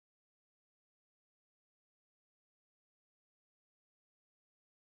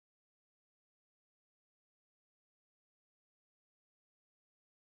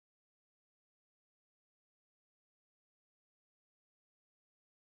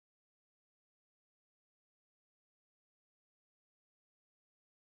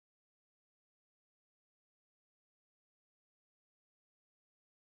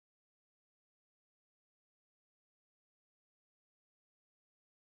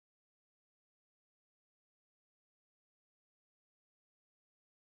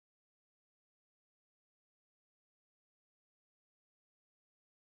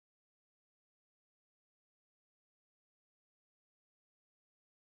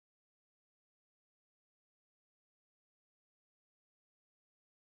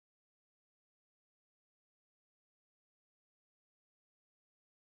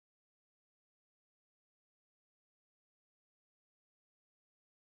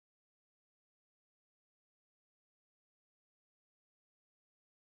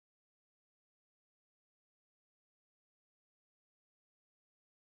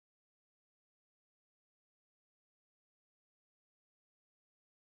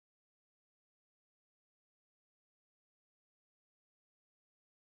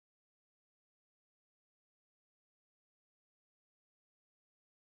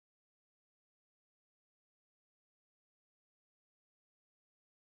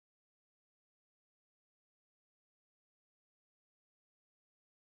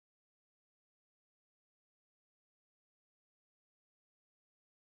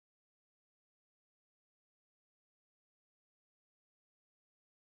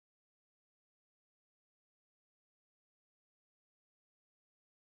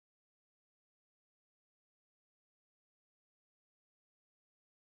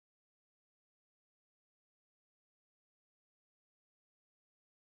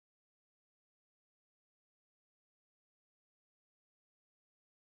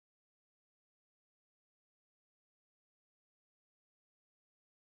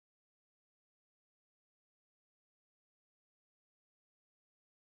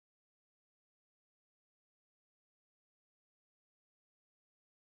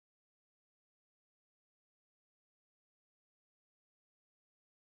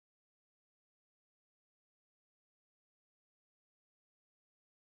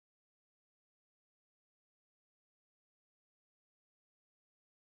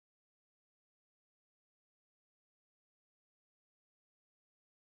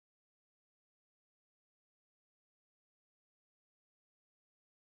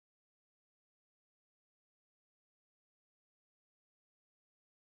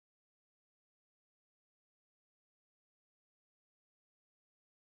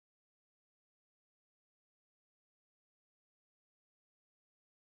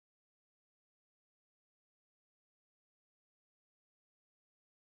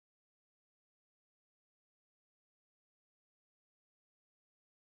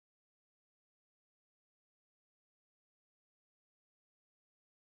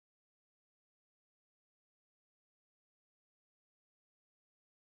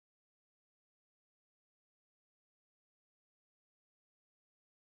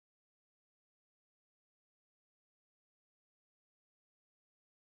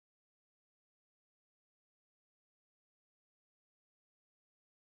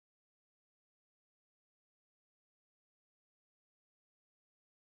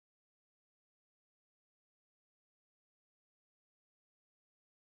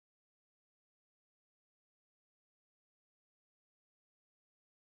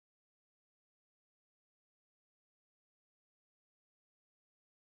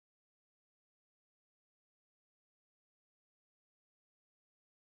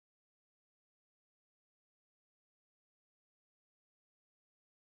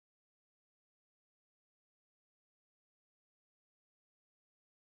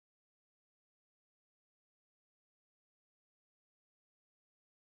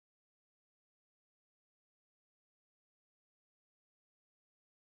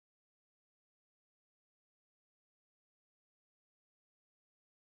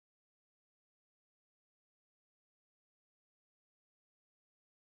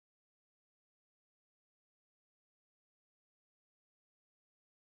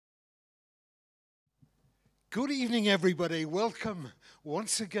Good evening, everybody. Welcome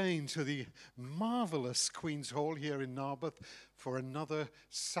once again to the marvellous Queen's Hall here in Narberth for another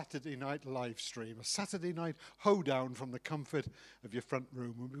Saturday night live stream, a Saturday night hoedown from the comfort of your front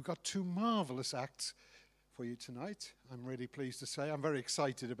room. And we've got two marvellous acts for you tonight. I'm really pleased to say. I'm very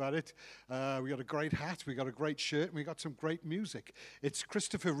excited about it. We got a great hat, we got a great shirt, and we got some great music. It's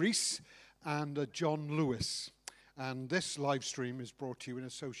Christopher Rees and John Lewis. And this live stream is brought to you in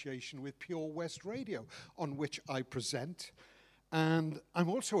association with Pure West Radio, on which I present. And I'm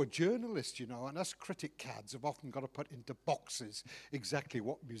also a journalist, you know, and us critic cads have often got to put into boxes exactly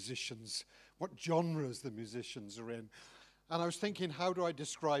what genres the musicians are in. And I was thinking, how do I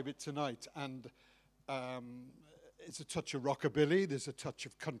describe it tonight? And it's a touch of rockabilly, there's a touch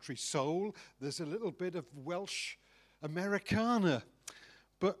of country soul, there's a little bit of Welsh Americana.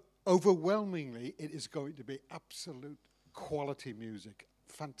 But overwhelmingly, it is going to be absolute quality music,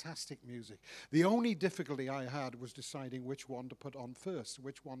 fantastic music. The only difficulty I had was deciding which one to put on first,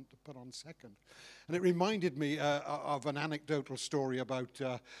 which one to put on second. And it reminded me of an anecdotal story about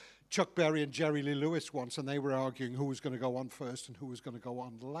Chuck Berry and Jerry Lee Lewis once, and they were arguing who was going to go on first and who was going to go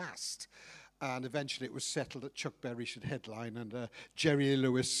on last. And eventually it was settled that Chuck Berry should headline, and Jerry Lee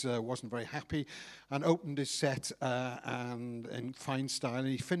Lewis wasn't very happy and opened his set and in fine style, and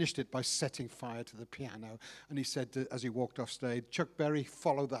he finished it by setting fire to the piano. And he said, as he walked off stage, "Chuck Berry,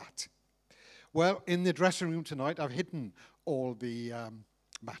 follow that." Well, in the dressing room tonight, I've hidden all the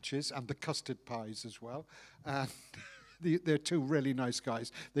matches and the custard pies as well. And they're two really nice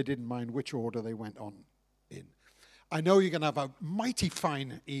guys. They didn't mind which order they went on in. I know you're going to have a mighty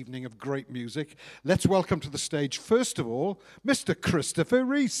fine evening of great music. Let's welcome to the stage, first of all, Mr. Christopher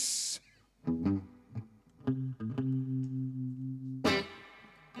Rees.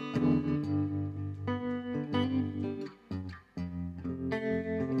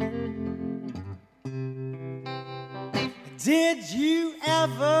 Did you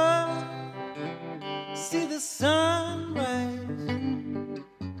ever see the sunrise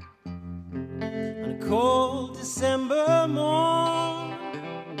on a cold December morn?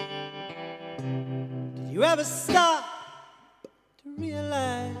 Did you ever stop to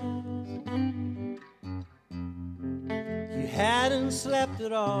realize you hadn't slept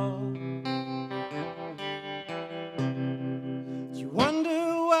at all? Did you wonder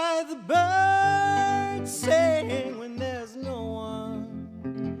why the birds sing when there's no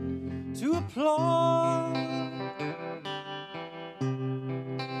one to applaud?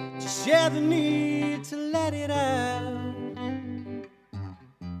 Just share the need to let it out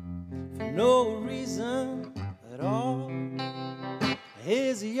for no reason at all.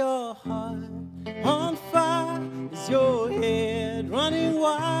 Is your heart on fire? Is your head running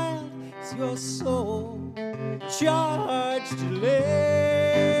wild? Is your soul charged to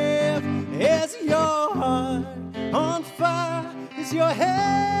live? Is your heart on fire? Is your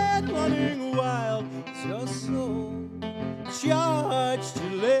head running wild? Is your soul charged to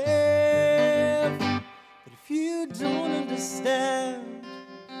live? But if you don't understand,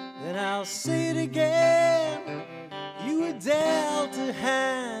 then I'll say it again. You were dealt a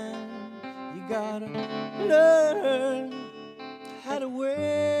hand. You gotta learn how to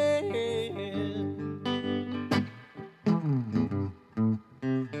win.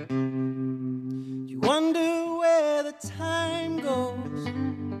 You wonder where the time goes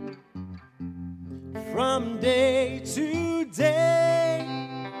from day to day.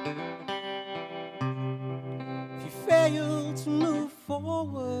 If you fail to move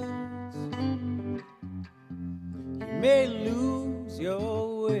forwards, you may lose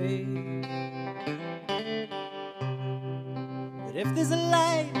your way. But if there's a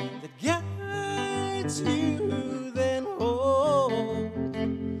light that guides you, then hold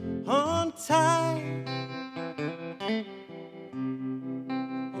on tight.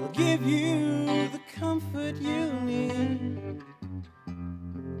 It'll give you the comfort you need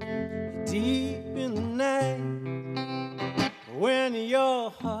deep in the night, when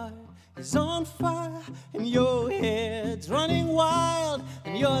your heart is on fire and your head's running wild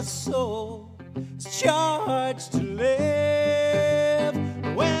and your soul is charged to live.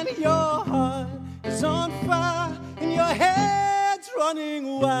 When your heart is on fire and your head's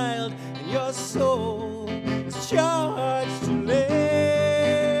running wild and your soul is charged to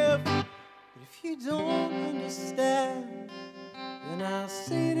live. But if you don't understand, then I'll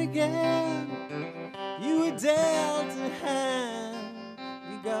say it again. You were dealt a hand.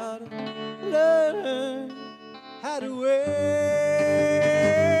 You gotta learn how to win.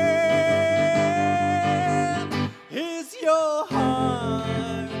 Is your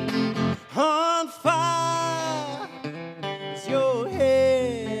heart on fire? Is your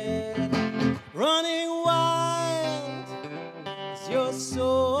head running wild?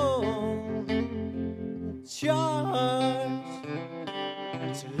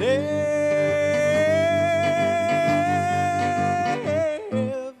 to live.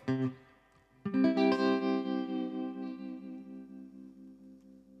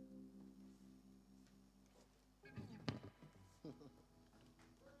 Thank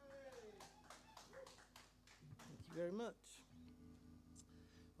you very much.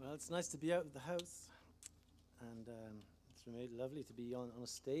 Well, it's nice to be out of the house, and it's really lovely to be on a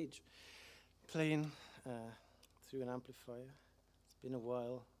stage playing through an amplifier. It's been a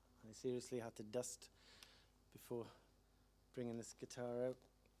while. I seriously had to dust before bringing this guitar out.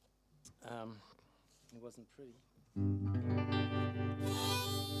 It wasn't pretty.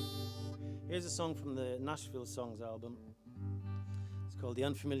 Here's a song from the Nashville Songs album. It's called The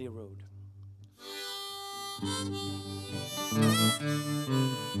Unfamiliar Road.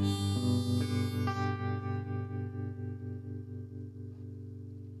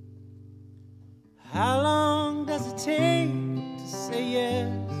 How long does it take to say yes?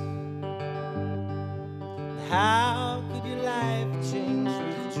 How could your life change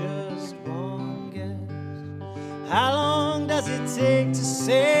with just one guess? How long does it take to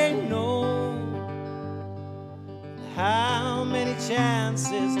say no? How many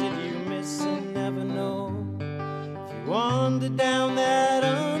chances did you miss and never know? If you wandered down that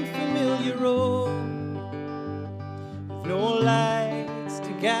unfamiliar road with no lights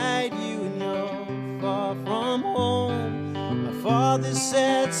to guide you and you're far from home, my father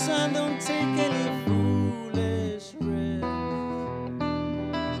said, son, don't take any foolish risk.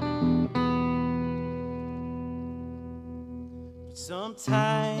 But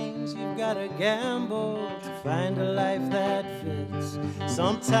sometimes you've gotta gamble to find a life that fits.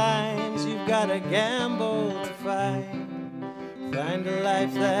 Sometimes you've gotta gamble to find a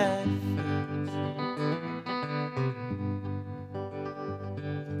life that fits.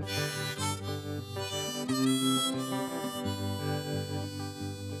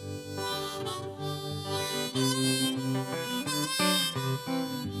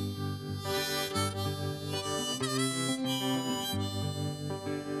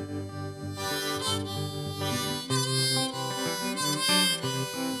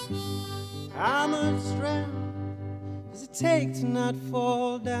 How much strength does it take to not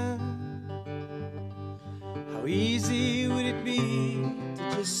fall down? How easy would it be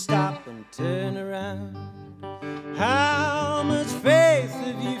to just stop and turn around? How much faith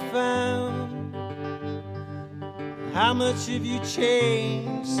have you found? How much have you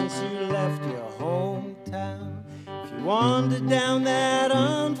changed since you left your hometown? If you wandered down that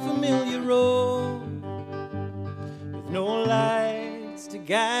unfamiliar road with no lights to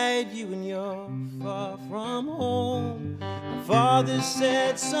guide you and you're far from home, my father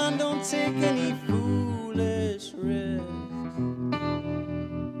said, son, don't take any foolish risks.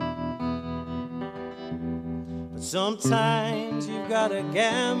 But sometimes you've gotta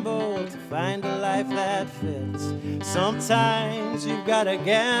gamble to find a life that fits. Sometimes you've gotta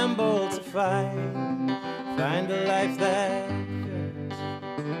gamble to find a life that fits.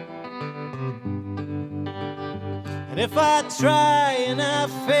 And if I try and I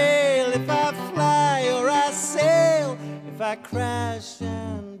fail, if I fly or I sail, if I crash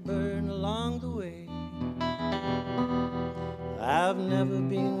and burn along the way, I've never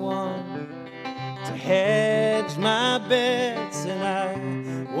been one to hedge my bets, and I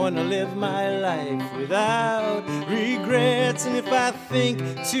want to live my life without regrets. And if I think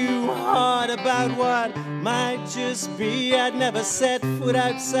too hard about what might just be, I'd never set foot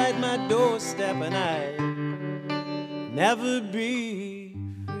outside my doorstep, and I'd never be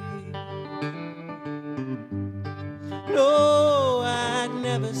free. No, I'd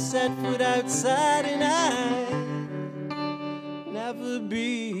never set foot outside, and I'd never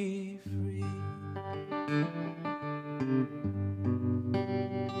be free.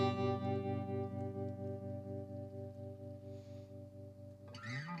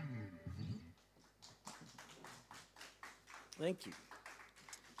 Thank you.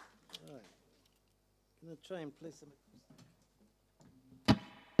 All right. I'm going to try and play some.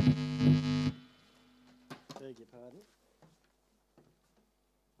 Beg your pardon.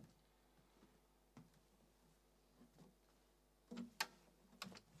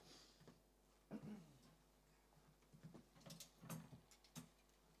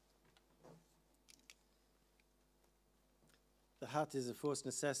 The hat is a forced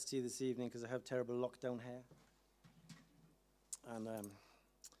necessity this evening because I have terrible lockdown hair. And,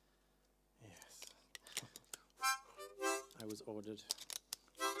 yes, I was ordered.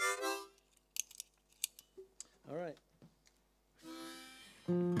 All right.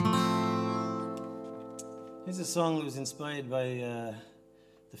 Here's a song that was inspired by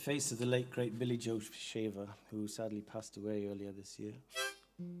the face of the late, great Billy Joe Shaver, who sadly passed away earlier this year.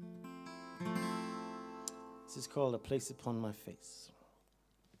 This is called A Place Upon My Face.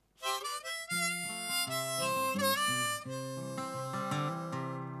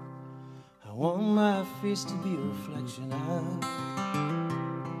 I want my face to be a reflection of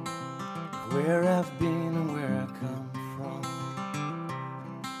where I've been and where I come from,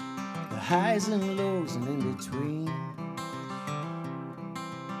 the highs and lows and in between,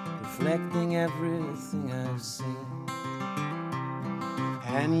 reflecting everything I've seen.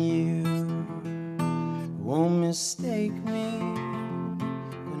 And you won't mistake me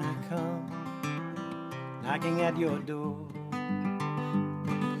when I come knocking at your door.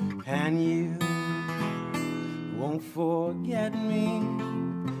 And you won't forget me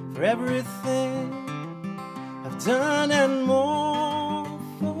for everything I've done and more,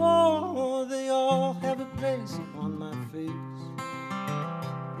 for they all have a place upon my face.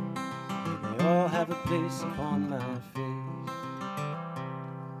 They all have a place upon my face.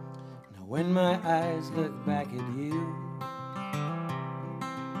 Now when my eyes look back at you,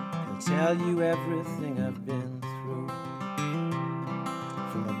 they'll tell you everything I've been through,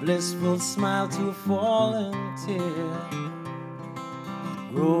 from a blissful smile to a falling tear,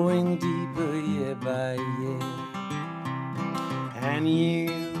 growing deeper year by year. And you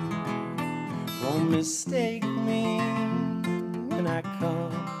won't mistake me when I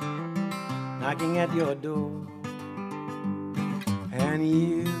come knocking at your door. And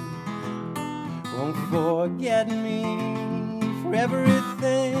you won't forget me for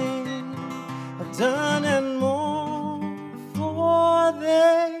everything I've done and more, for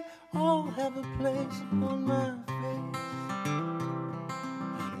they all have a place upon my face.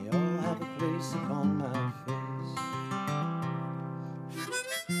 They all have a place upon my face.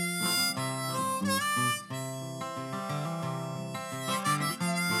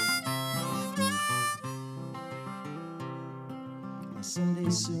 Someday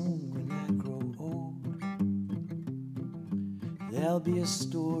soon when I grow old, there'll be a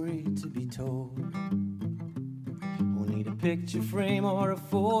story to be told. Won't need a picture frame or a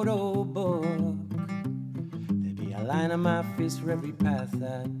photo book. There'll be a line on my face for every path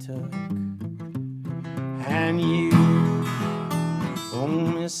I took. And you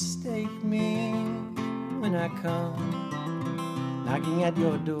won't mistake me when I come knocking at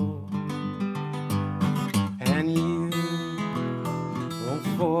your door. And you won't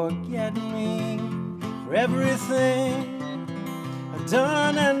forget me for everything I've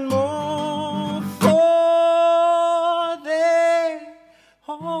done and more, for they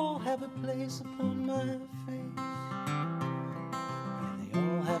all have a place upon my face. They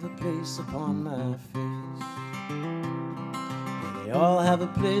all have a place upon my face. They all have a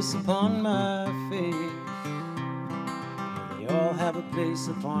place upon my face. They all have a place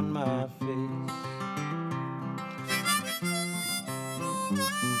upon my face.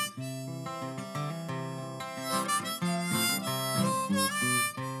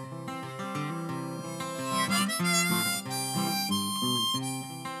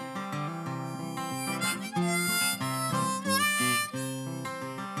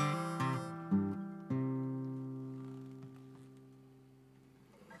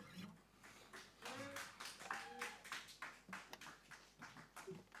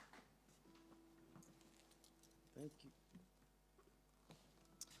 Thank you.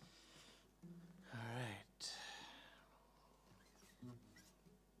 All right.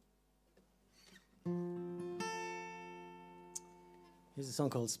 Here's a song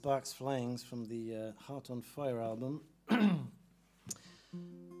called Sparks Flying from the Heart on Fire album. But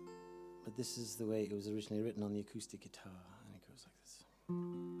this is the way it was originally written on the acoustic guitar, and it goes like this.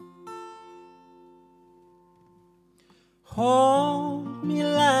 Hold me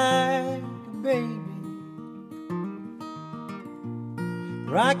like a baby,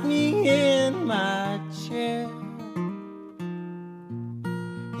 rock me in my chair,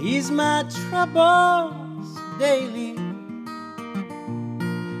 ease my troubles daily,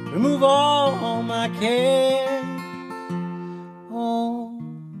 remove all my care. Oh,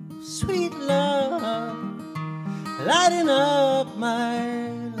 sweet love, lighten up my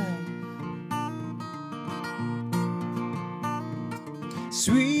life.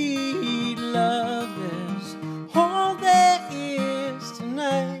 Sweet love is all there is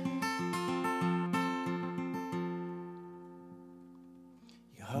tonight.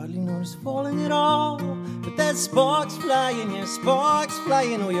 You hardly notice falling at all, but that sparks flying, yeah, sparks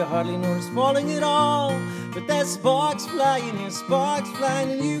flying. Oh, you hardly notice falling at all, but that sparks flying, yeah, sparks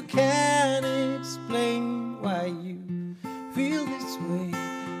flying. And you can't explain why you feel this way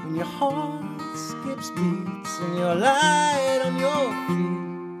when your heart skips beats and you're light on your feet.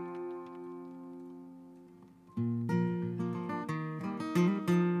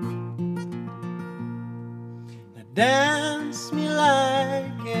 Dance me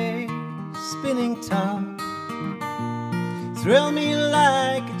like a spinning top, thrill me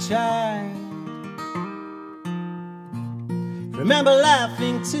like a child. Remember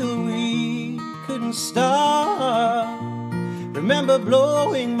laughing till we couldn't stop. Remember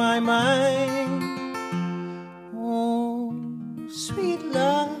blowing my mind. Oh, sweet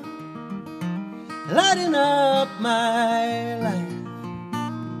love, lighting up my life.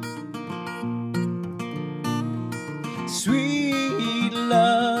 Sweet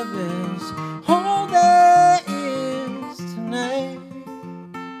love is all there is tonight.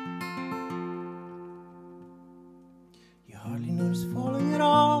 You hardly notice falling at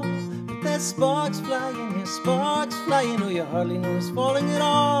all, but there's sparks flying, yes, sparks flying. Oh, you hardly notice falling at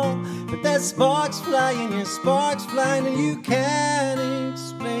all, but there's sparks flying, yes, sparks flying. And you can't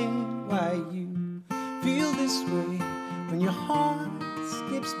explain why you feel this way when your heart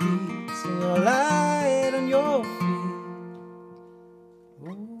skips beats and you're light on your feet.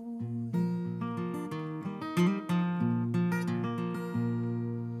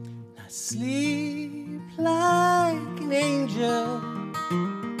 Now sleep like an angel,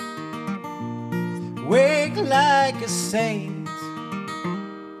 wake like a saint,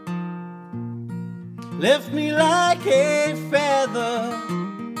 lift me like a feather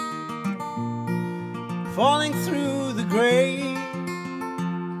falling through the grave.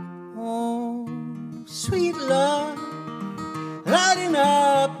 Oh, sweet love, lighting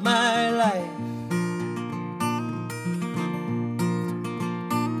up my life.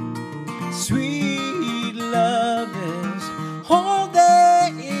 Sweet love is all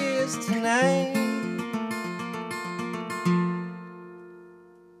there is tonight.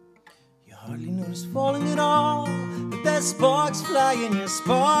 You hardly notice falling at all, but there's sparks flying, yes,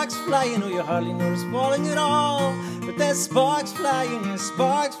 sparks flying. Oh, you hardly notice falling at all, but there's sparks flying, yes,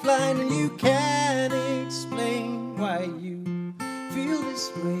 sparks flying. And you can't explain why you feel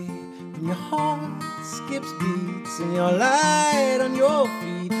this way when your heart skips beats and you're light on your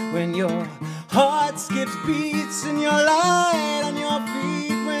feet. When your heart skips beats and you're light on your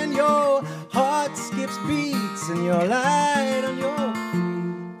feet. When your heart skips beats and you're light on your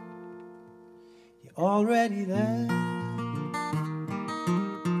feet. You're already there.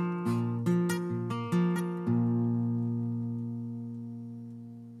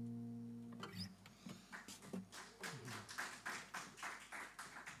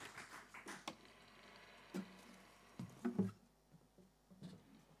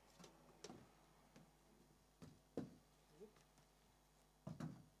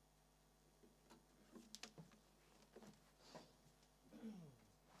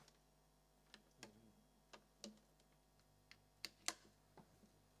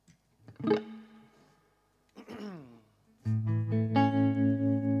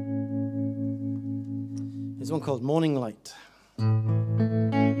 There's one called Morning Light.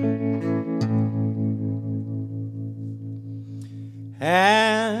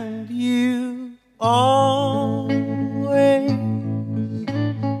 And you always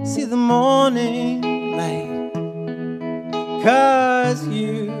see the morning light, 'cause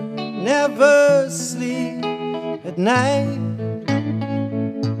you never sleep at night.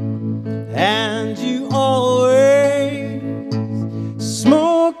 And you always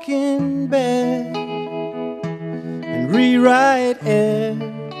smoke in bed and rewrite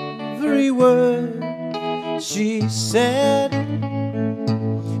every word she said.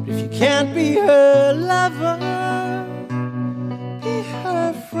 But if you can't be her lover, be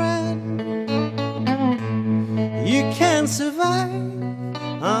her friend. You can survive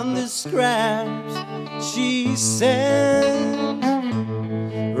on the scraps she sends.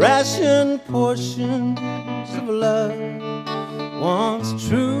 Ration portions of love once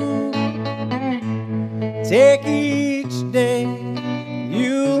true. Take each day,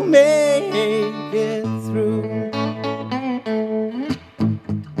 you'll make it through.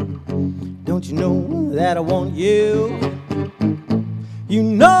 Don't you know that I want you? You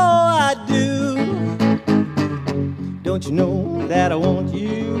know I do. Don't you know that I want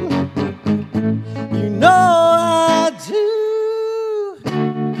you? You know I do.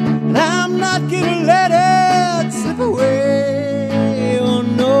 And I'm not gonna let it slip away, oh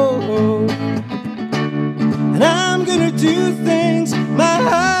no. And I'm gonna do things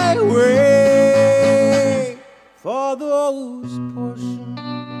my way for those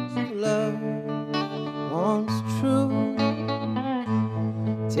portions of love once true.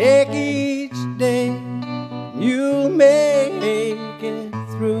 Take each day, you'll make it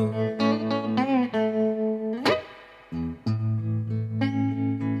through.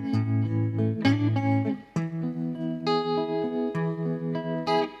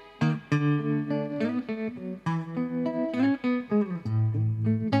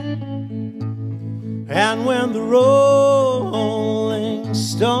 And when the rolling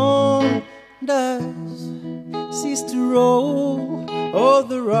stone does cease to roll, oh,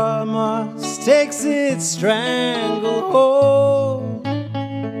 the Ramos takes its stranglehold,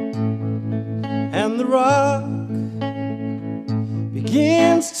 and the rock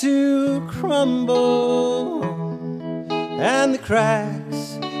begins to crumble, and the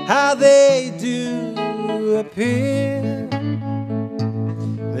cracks, how they do appear.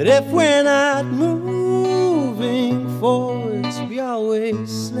 But if we're not moving forwards, we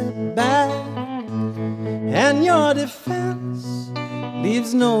always slip back, and your defense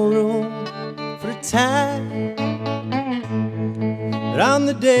leaves no room for attack. But on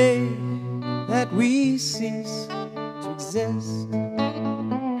the day that we cease to exist,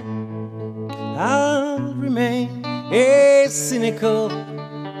 I'll remain a cynical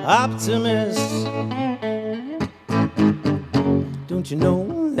optimist. Don't you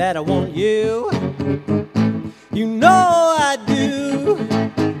know that I want you? You know I do.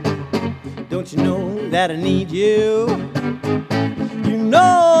 Don't you know that I need you? You know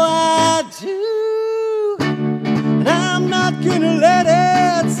I do. And I'm not gonna let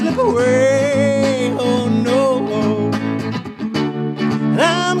it slip away, oh no. And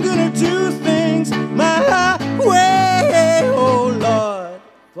I'm gonna do things my way, oh Lord,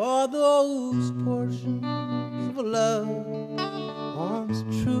 for those portions of love once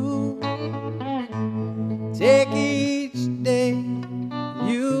true. Take each day,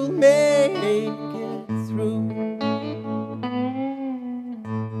 you'll make it through.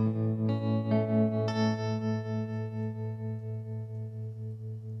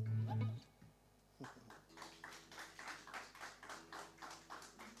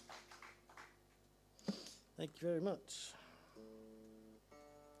 Thank you very much.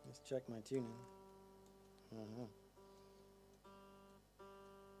 Let's check my tuning.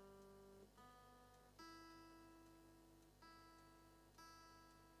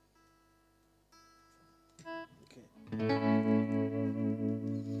 Okay.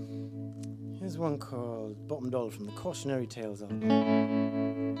 Here's one called Bottom Dollar from the Cautionary Tales album.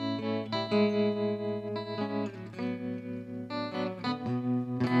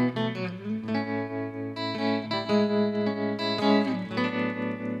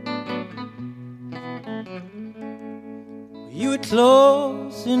 You were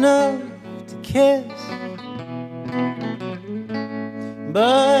close enough to kiss,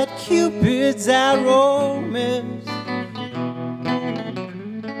 but Cupid's arrow missed,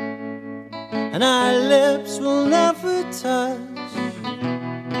 and our lips will never touch.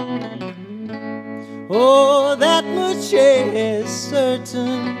 Oh, that much is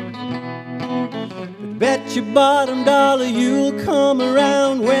certain. But bet your bottom dollar you'll come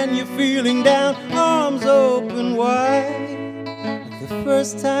around when you're feeling down, arms open wide, like the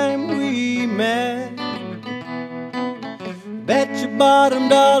first time we met. Bet your bottom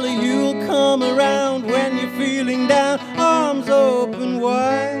dollar you'll come around when you're feeling down, arms open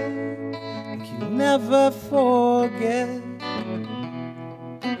wide, like you'll never forget.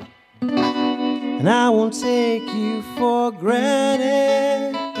 And I won't take you for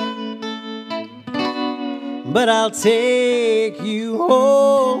granted, but I'll take you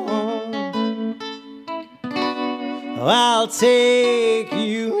home. Oh, I'll take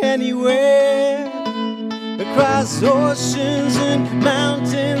you anywhere, across oceans and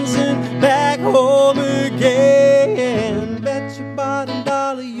mountains and back home again. Bet your bottom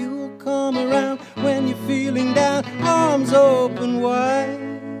dollar you'll come around when you're feeling down, arms open wide,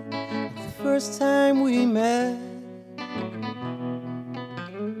 like the first time we met.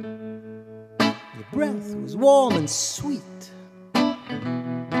 Your breath was warm and sweet,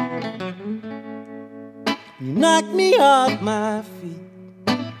 you knocked me off my feet,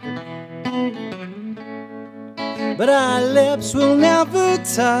 but our lips will never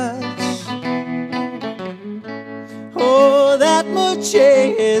touch. Oh, that much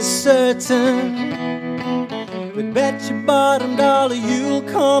is certain. But bet your bottom dollar you'll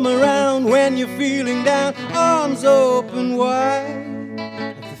come around when you're feeling down, arms open wide,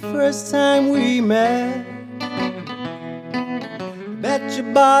 like the first time we met. Bet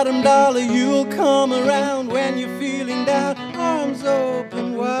your bottom dollar you'll come around when you're feeling down, arms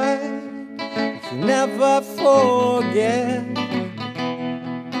open wide, you never forget.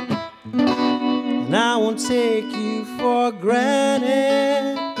 And I won't take you for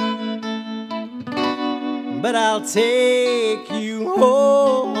granted, but I'll take you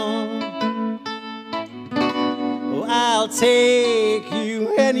home. Oh, I'll take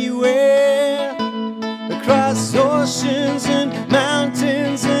you anywhere, across oceans and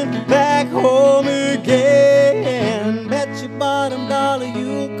mountains and back home again. Bet your bottom dollar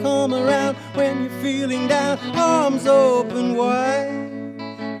you'll come around when you feel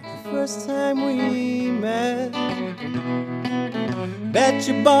first time we met. Bet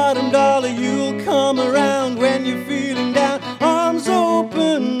your bottom dollar you'll come around when you're feeling down, arms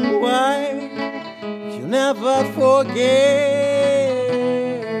open wide. You'll never forget.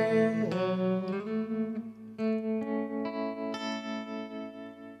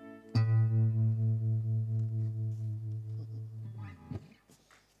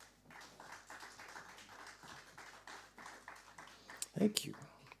 Thank you. I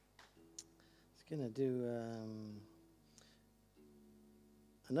was going to do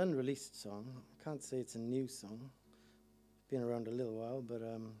an unreleased song. I can't say it's a new song. It's been around a little while, but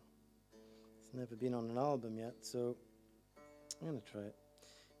it's never been on an album yet, so I'm going to try it.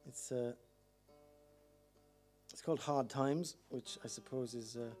 It's called Hard Times, which I suppose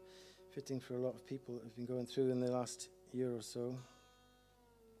is fitting for a lot of people that have been going through in the last year or so.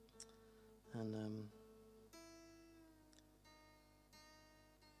 And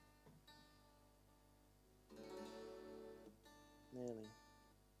nearly.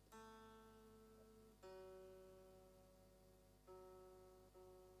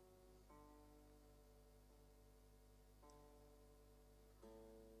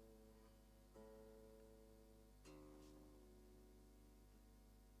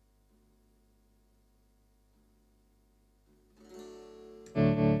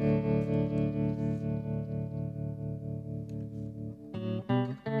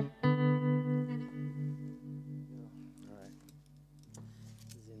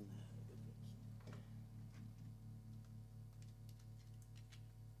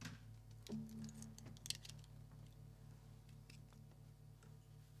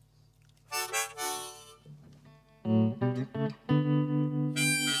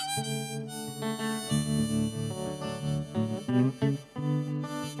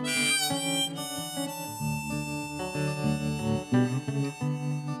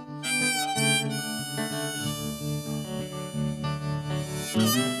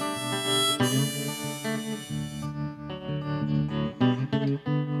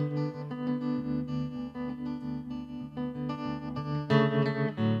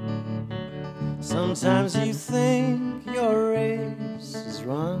 Sometimes you think your race is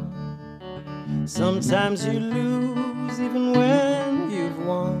run. Sometimes you lose even when you've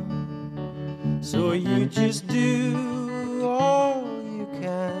won. So you just do all you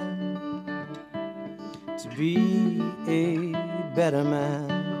can to be a better man.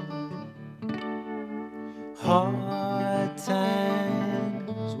 Hard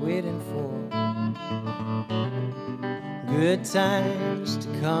times waiting for good times to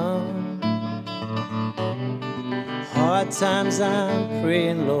come. Hard times I'm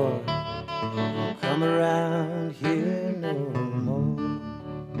praying, Lord, don't come around here no more.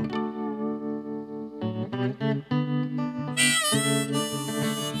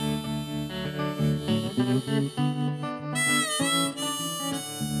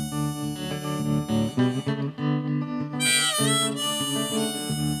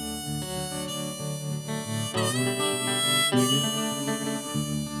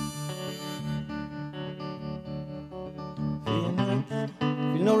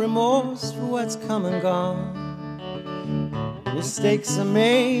 Feel no remorse for what's come and gone. Mistakes are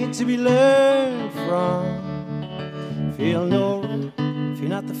made to be learned from. Feel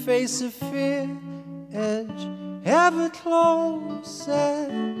not the face of fear, edge ever close,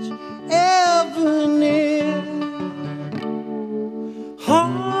 edge ever near.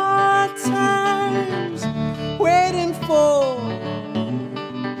 Hard times waiting for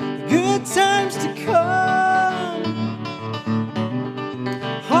good times to come.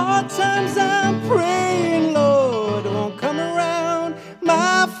 Hard times I'm praying, Lord, won't come around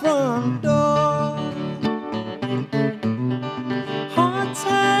my front door. Hard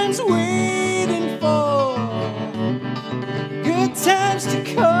times waiting for good times to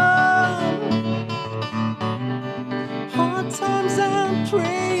come. Hard times I'm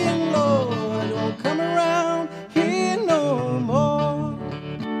praying, Lord, won't come around here no more.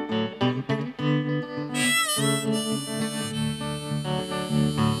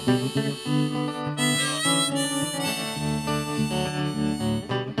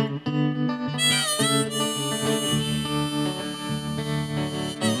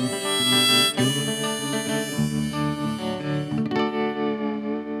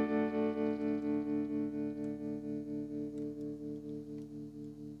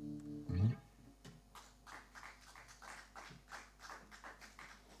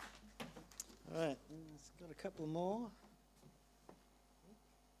 All right, let's got a couple more.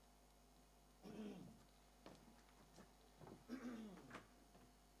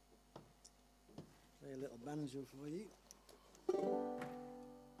 Play a little banjo for you.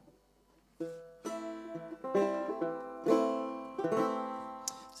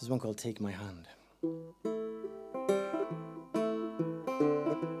 This is one called Take My Hand.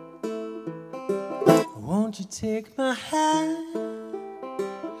 Won't you take my hand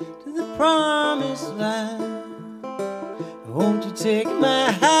to the promised land? Won't you take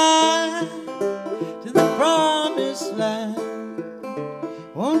my hand to the promised land?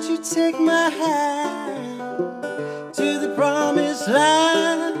 Won't you take my hand to the promised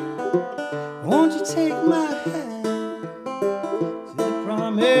land? Won't you take my hand to the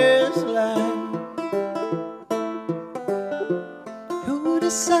promised land? Who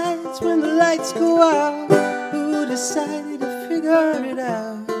decides when the lights go out? Who decided to figure it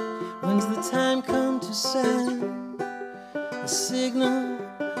out? When's the time come to send a signal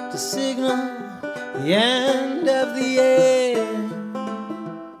to signal the end of the end?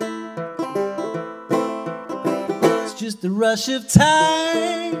 It's just the rush of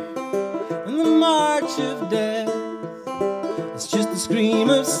time and the march of death. It's just the scream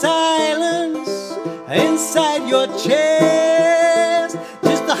of silence inside your chest.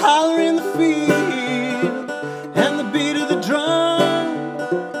 Just the holler in the field and the beat of the drum.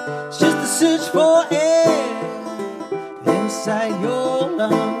 It's just the search for air inside your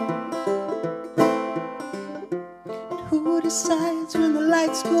lungs. And who decides when the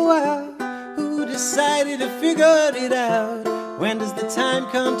lights go out? Who decided to figure it out? When does the time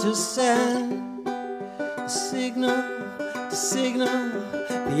come to send a signal to signal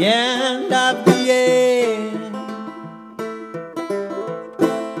the end of the end?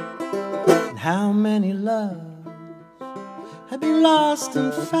 And how many loves have been lost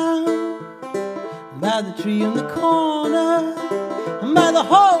and found by the tree in the corner and by the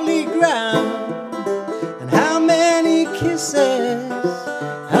holy ground? And how many kisses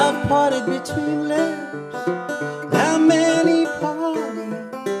have parted between lips? And how many parties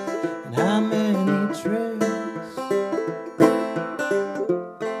and how many trips?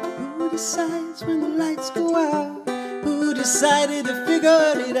 Who decides when the lights go out? Who decided to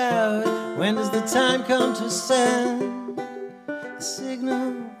figure it out? When does the time come to send the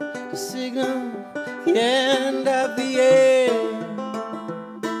signal to signal the end of the end?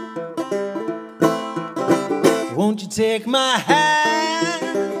 Won't you take my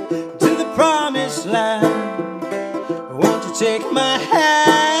hand to the promised land? Won't you take my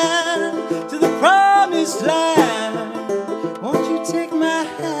hand to the promised land? Won't you take my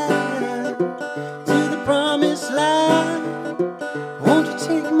hand to the promised land? Won't you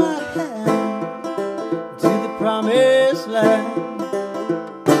take my hand to the promised land?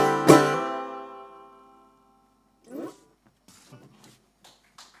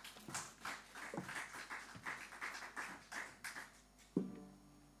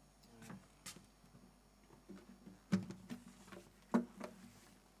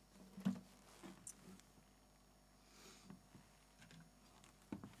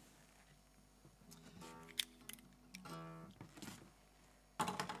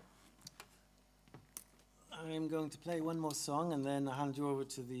 I'm going to play one more song and then I'll hand you over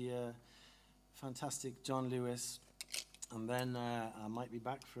to the fantastic John Lewis, and then I might be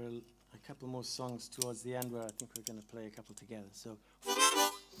back for a couple more songs towards the end where I think we're going to play a couple together. So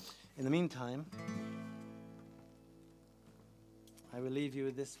in the meantime, I will leave you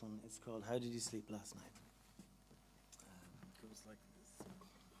with this one. It's called How Did You Sleep Last Night? It goes like this.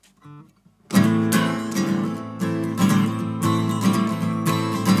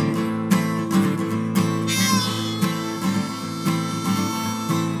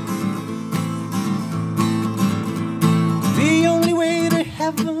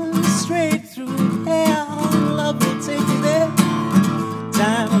 Heaven straight through hell, love will take you there,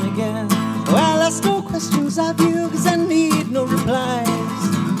 time and again. Well, ask no questions of you, cause I need no replies.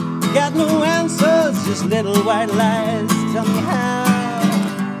 Got no answers, just little white lies. Tell me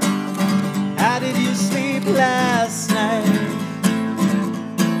how did you sleep last night?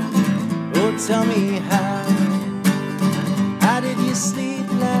 Oh, tell me how did you sleep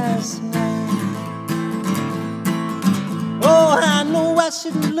last night? Oh, I know I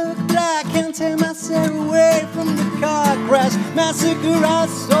shouldn't look, but I can't tear myself away from the car crash massacre I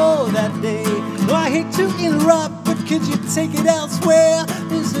saw that day. No, I hate to interrupt, but could you take it elsewhere?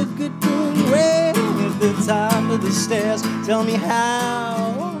 There's a good room waiting at the top of the stairs. Tell me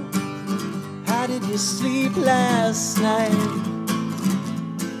how did you sleep last night?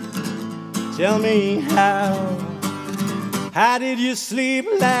 Tell me how did you sleep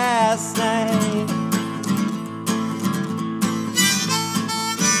last night?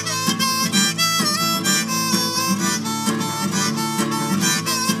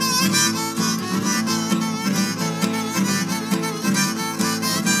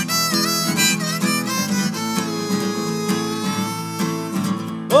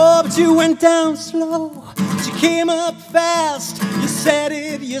 Oh, but you went down slow, but you came up fast. You said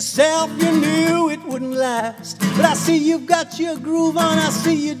it yourself, you knew it wouldn't last. But I see you've got your groove on, I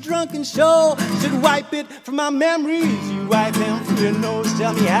see you drunk and show. Should wipe it from my memories, you wipe them from your nose.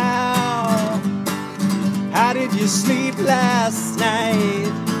 Tell me how did you sleep last night?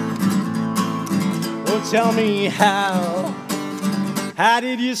 Oh, tell me how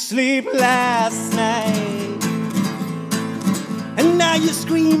did you sleep last night? And now you're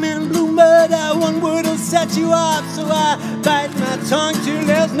screaming blue murder, one word will set you off. So I bite my tongue till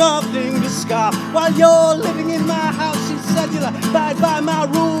there's nothing to scoff. While you're living in my house, you said you'll abide by my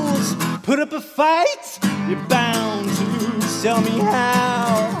rules. Put up a fight, you're bound to lose. Tell me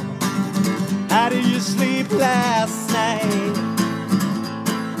how did you sleep last night?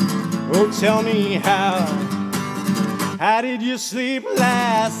 Oh, tell me how did you sleep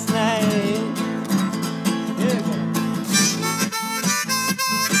last night? Yeah.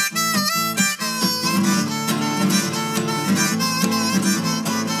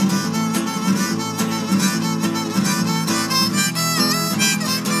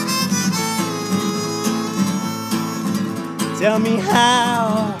 Tell me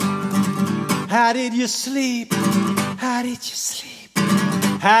how did you sleep? How did you sleep?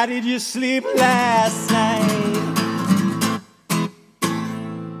 How did you sleep last night?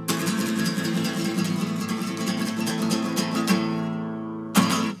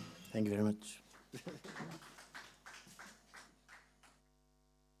 Thank you very much.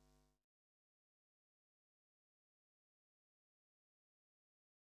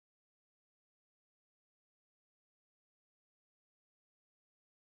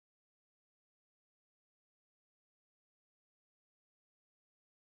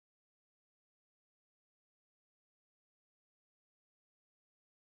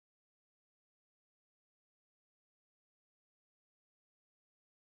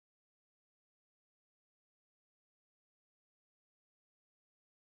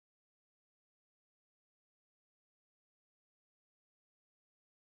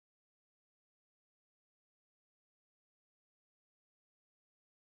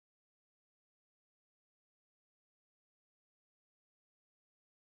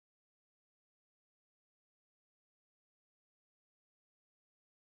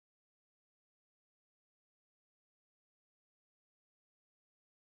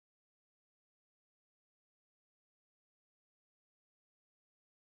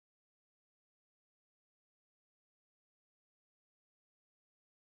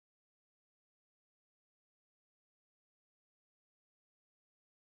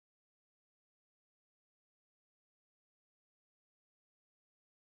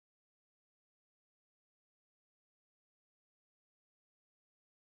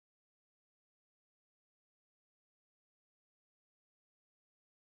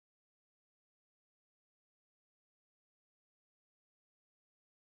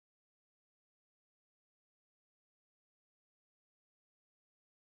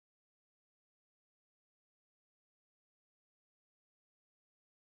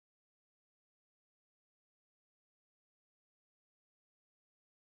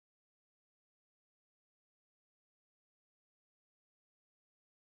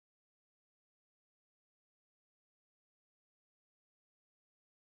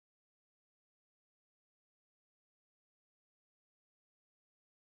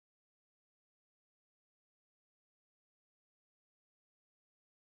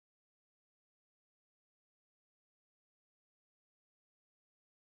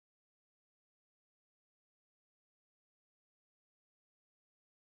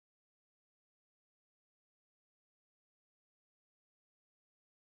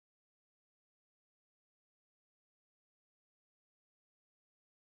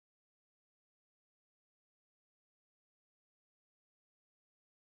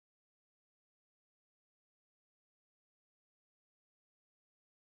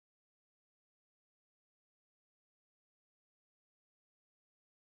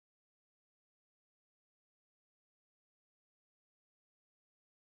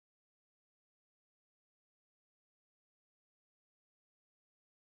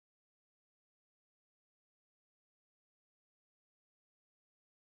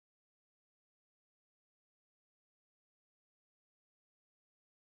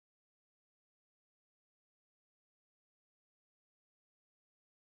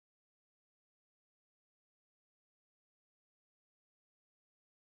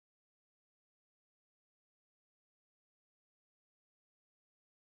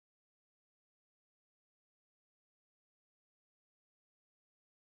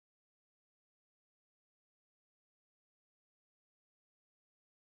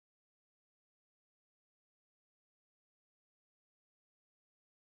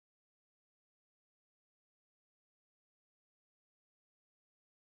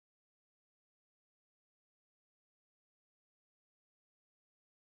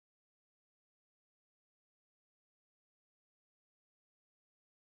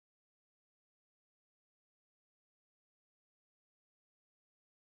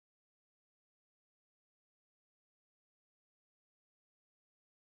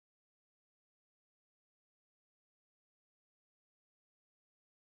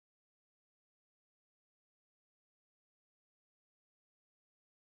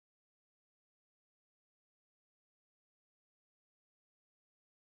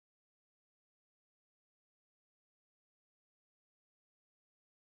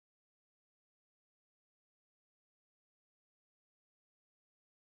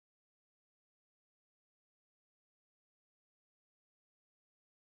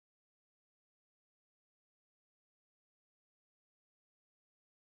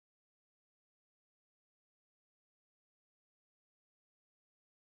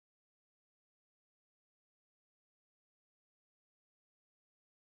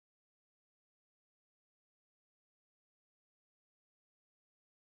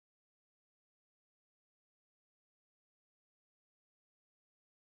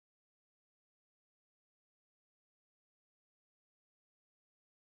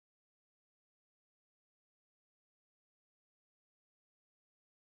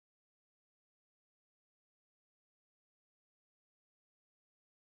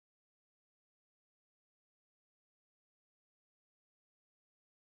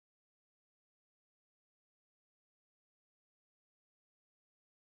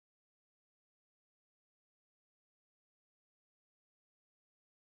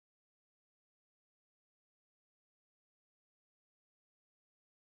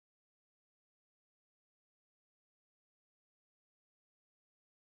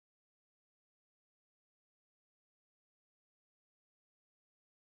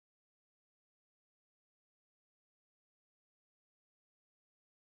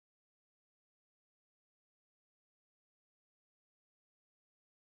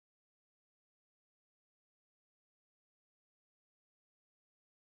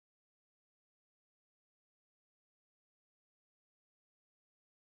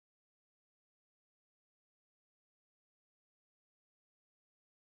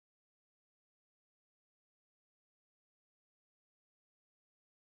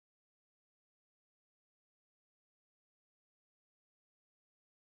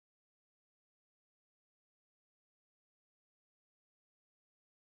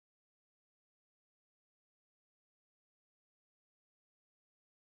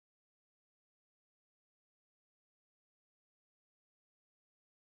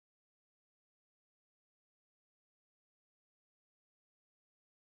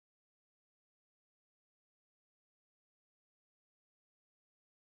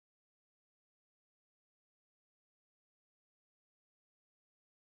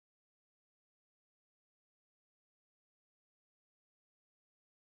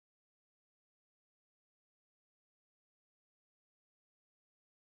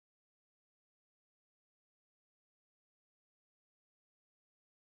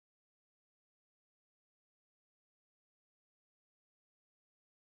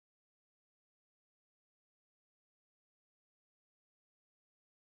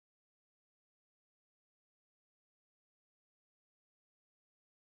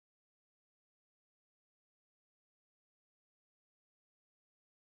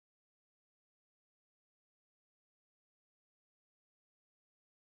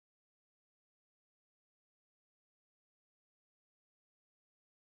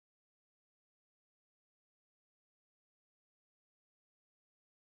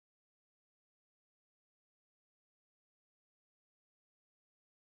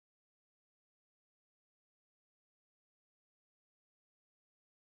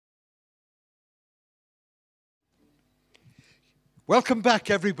 Welcome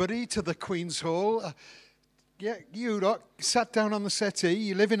back, everybody, to the Queen's Hall. Yeah, you lot sat down on the settee.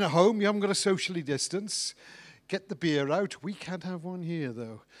 You live in a home. You haven't got to socially distance. Get the beer out. We can't have one here,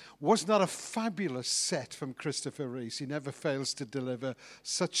 though. Was not a fabulous set from Christopher Rees. He never fails to deliver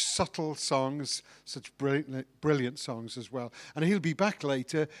such subtle songs, such brilliant songs as well. And he'll be back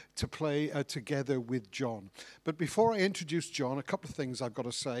later to play together with John. But before I introduce John, a couple of things I've got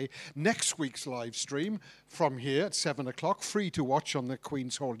to say. Next week's live stream from here at 7 o'clock, free to watch on the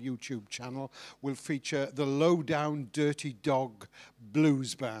Queen's Hall YouTube channel, will feature the Low-Down Dirty Dog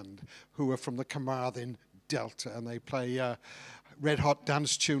Blues Band, who are from the Carmarthen Delta, and they play red hot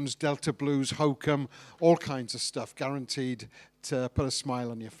dance tunes, Delta blues, hokum, all kinds of stuff, guaranteed to put a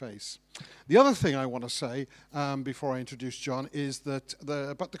smile on your face. The other thing I want to say before I introduce John is that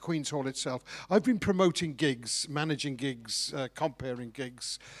about the Queen's Hall itself. I've been promoting gigs, managing gigs, comparing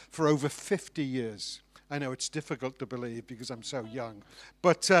gigs for over 50 years. I know it's difficult to believe because I'm so young,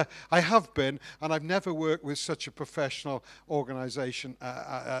 but I have been, and I've never worked with such a professional organisation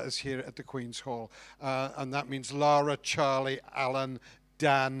as here at the Queen's Hall. And that means Lara, Charlie, Alan,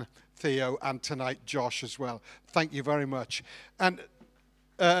 Dan, Theo, and tonight Josh as well. Thank you very much. And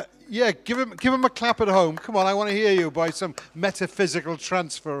yeah, give him a clap at home. Come on, I want to hear you by some metaphysical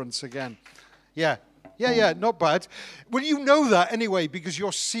transference again. Yeah. Yeah, not bad. Well, you know that anyway, because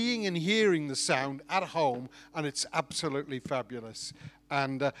you're seeing and hearing the sound at home, and it's absolutely fabulous.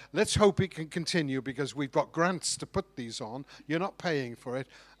 And let's hope it can continue, because we've got grants to put these on. You're not paying for it,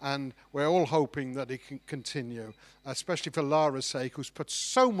 and we're all hoping that it can continue, especially for Lara's sake, who's put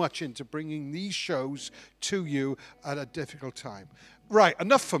so much into bringing these shows to you at a difficult time. Right,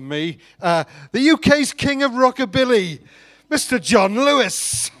 enough from me. The UK's King of Rockabilly, Mr. John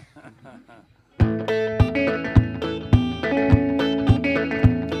Lewis.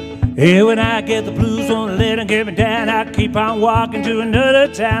 Hey, when I get the blues, won't let them get me down. I keep on walking to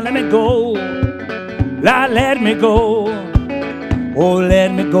another town. Let me go, Lord, let me go. Oh,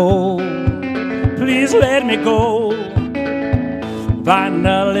 let me go, please let me go. Find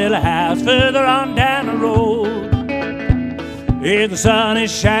another little house further on down the road. Hey, the sun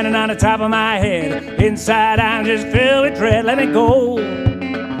is shining on the top of my head. Inside I'm just filled with dread. Let me go,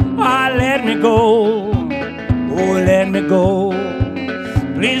 oh, let me go. Oh, let me go,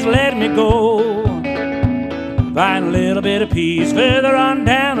 please let me go. Find a little bit of peace further on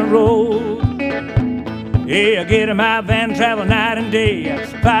down the road. Hey, I get in my van, travel night and day.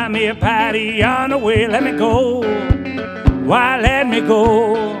 Find me a party on the way. Let me go, why let me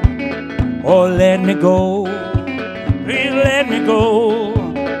go. Oh, let me go, please let me go.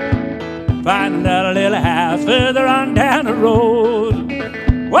 Find another little house further on down the road.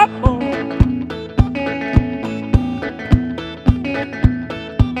 Whoa.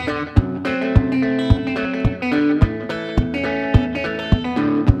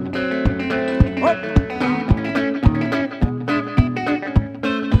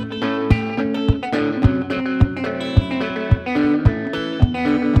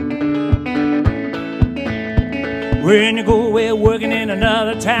 When you go away working in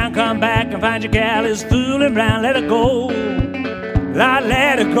another town, come back and find your gal is fooling around. Let her go, Lord,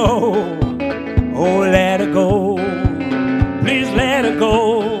 let her go. Oh, let her go, please let her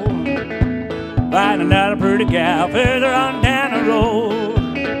go. Find another pretty gal further on down the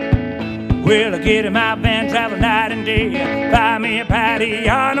road. Well, I get in my van, travel night and day. Find me a party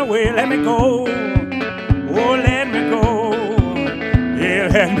on the way. Let me go, oh, let me go. Yeah,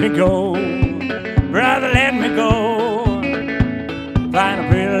 let me go, brother, let me go. Find a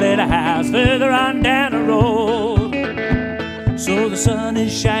pretty little house further on down the road. So the sun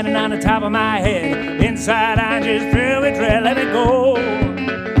is shining on the top of my head. Inside I'm just filled with dread. Let me go,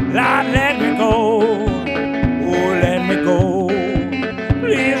 Lord, let me go. Oh, let me go,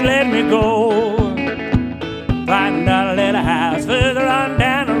 please let me go. Find another little house further on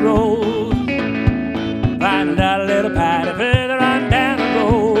down the road. Find another little party further on down the road.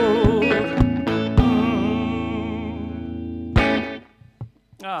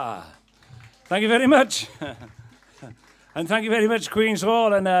 Thank you very much. And thank you very much, Queen's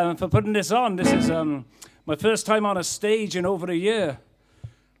Hall, and for putting this on. This is my first time on a stage in over a year.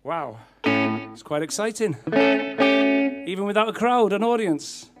 Wow, it's quite exciting. Even without a crowd, an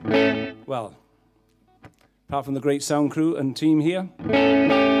audience. Well, apart from the great sound crew and team here.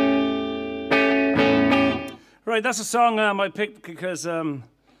 Right, that's a song I picked because of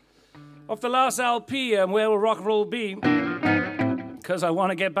the last LP, Where Will Rock and Roll Be? Because I want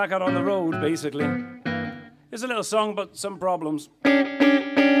to get back out on the road, basically. It's a little song, but some problems. Not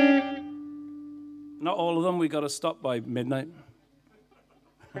all of them. We got to stop by midnight.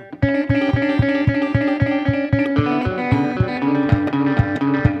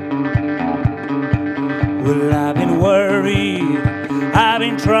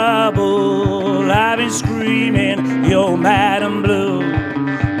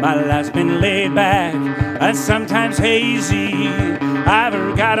 My life's been laid back and sometimes hazy. I've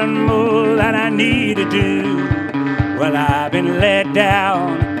forgotten more than I need to do. Well, I've been let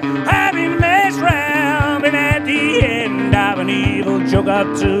down, I've been messed around, and at the end I'm an evil joke or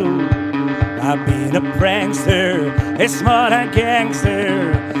two. I've been a prankster, a smart and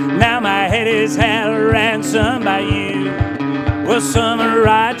gangster. Now my head is held ransom by you. Well, some are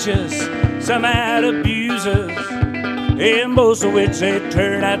righteous, some are abusers, and most of which they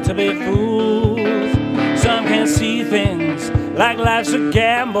turn out to be fools. Some can see things like life's a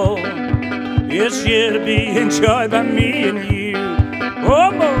gamble. It's here to be enjoyed by me and you.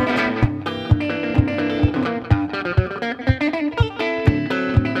 Oh, boy.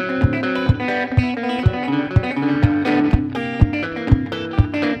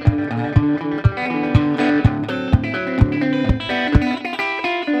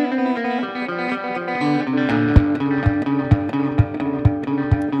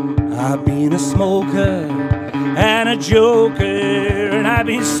 I've been a smoker and a joker, and I've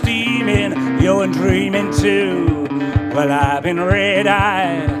been steaming, yo, and dreaming too. Well, I've been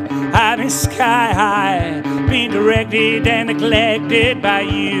red-eyed, I've been sky-high, been directed and neglected by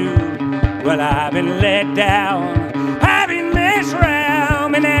you. Well, I've been let down, I've been messed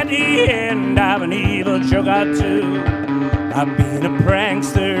around, and at the end I'm an evil joke or two. I've been a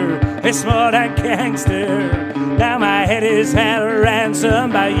prankster, a smart and gangster. Now my head is held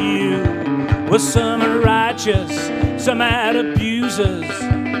ransom by you. Well, some are righteous, some are abusers,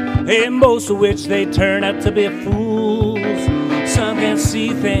 and most of which they turn out to be fools. Some can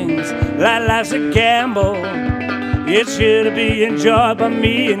see things like life's a gamble. It's here to be enjoyed by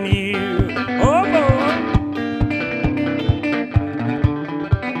me and you. Oh, boy.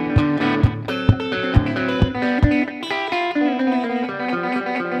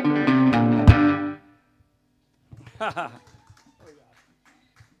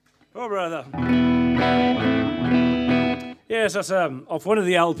 Oh, brother. Yes, that's off one of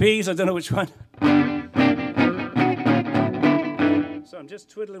the LPs. I don't know which one. So I'm just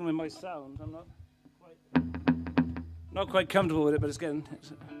twiddling with my sound. I'm not quite comfortable with it, but it's getting...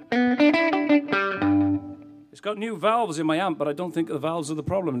 It's got new valves in my amp, but I don't think the valves are the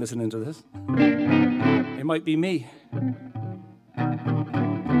problem listening to this. It might be me.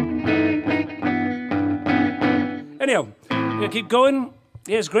 Anyhow, yeah, keep going.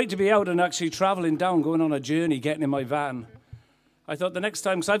 Yeah, it's great to be out and actually traveling down, going on a journey, getting in my van. I thought the next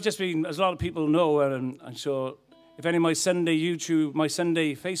time, because I've just been, as a lot of people know, and I'm sure if any of my Sunday YouTube, my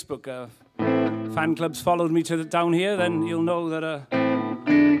Sunday Facebook fan clubs followed me down here, then you'll know that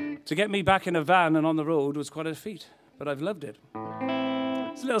to get me back in a van and on the road was quite a feat, but I've loved it.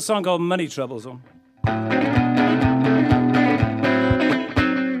 It's a little song called Money Troubles.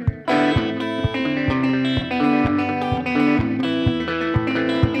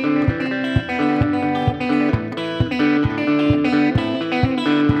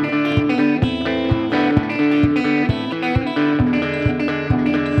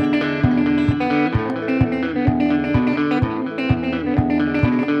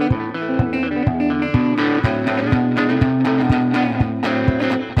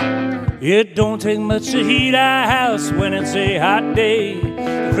 It don't take much to heat our house when it's a hot day.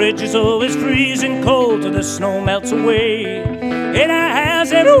 The fridge is always freezing cold till the snow melts away. In our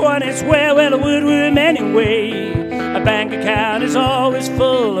house everyone is well a woodworm anyway. A bank account is always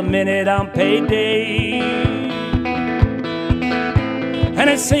full a minute on payday. And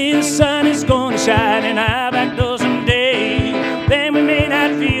they say the sun is gonna shine in our back door someday. Then we may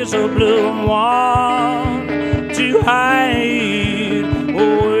not feel so blue and warm to hide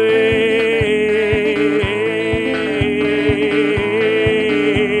away.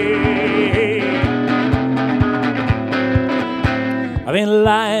 I've been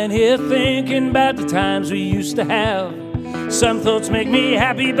lying here thinking about the times we used to have. Some thoughts make me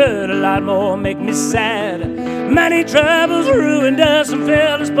happy, but a lot more make me sad. Many troubles ruined us and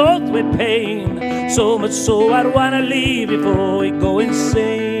filled us both with pain. So much so I'd want to leave before we go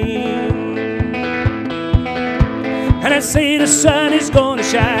insane. And I say the sun is gonna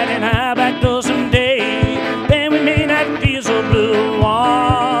shine in our back door someday. Then we may not feel so blue and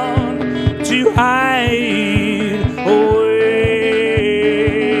warm to hide away.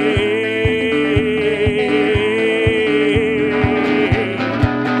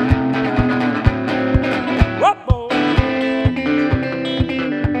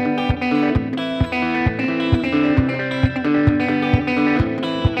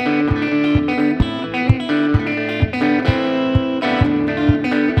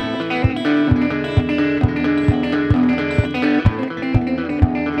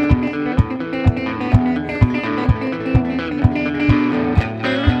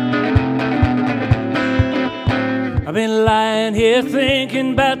 I've been lying here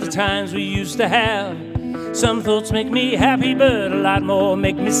thinking about the times we used to have. Some thoughts make me happy, but a lot more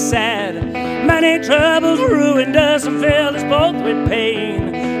make me sad. Many troubles ruined us and filled us both with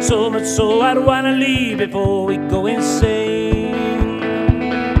pain. So much so I'd wanna leave before we go insane.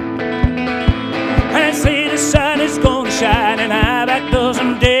 And I say the sun is gonna shine and I back door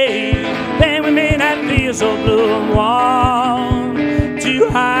someday. Then we may not feel so blue and warm to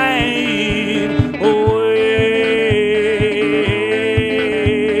hide away.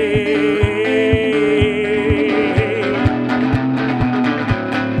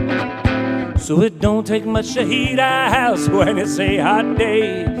 So it don't take much to heat our house when it's a hot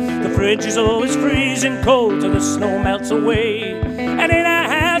day. The fridge is always freezing cold till the snow melts away. And in our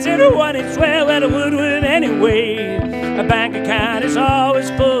house everyone is well where the woodworm anyway. A bank account is always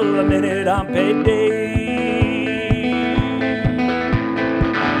full a minute on payday.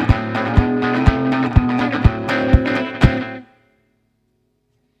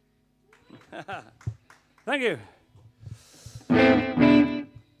 Thank you.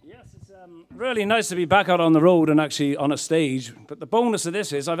 Really nice to be back out on the road and actually on a stage. But the bonus of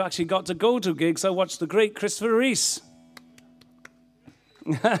this is I've actually got to go to gigs. I watched the great Christopher Rees.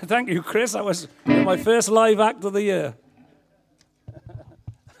 Thank you, Chris. That was my first live act of the year.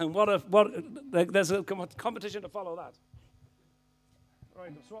 And there's a competition to follow that. Right,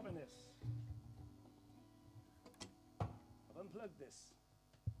 I'm swapping this. I've unplugged this.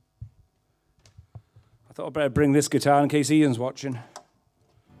 I thought I'd better bring this guitar in case Ian's watching.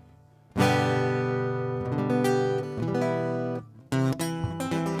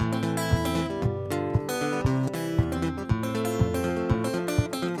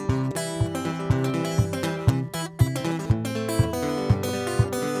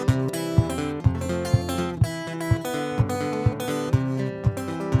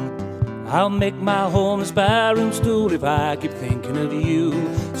 I'll make my home this barroom stool if I keep thinking of you.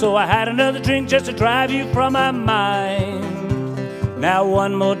 So I had another drink just to drive you from my mind. Now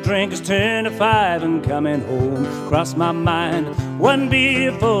one more drink has turned to 5 and coming home crossed my mind. One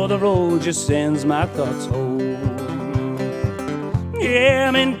beer for the road just sends my thoughts home. Yeah,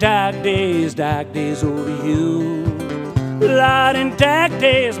 I'm in dark days over you. Lord, in dark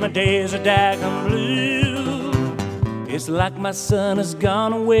days, my days are dark and blue. It's like my sun has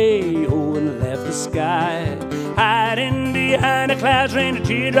gone away, oh, and left the sky hiding behind the clouds, raining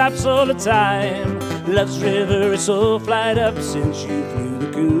teardrops all the time. Love's river is so flight up since you flew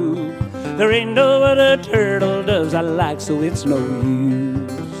the coop. There ain't no other turtle doves I like, so it's no use.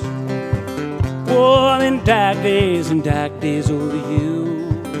 Oh, I'm in dark days over you.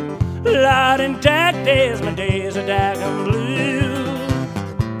 Lord, in dark days, my days are dark and blue.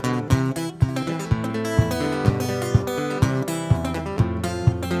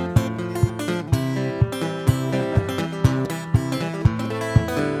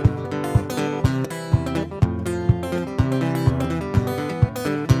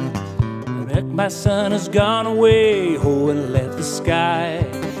 My sun has gone away, oh, and left the sky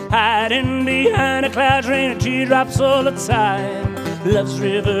hiding behind the clouds, raining teardrops all the time. Love's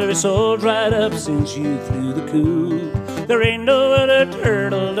river is so dried up since you flew the coop. There ain't no other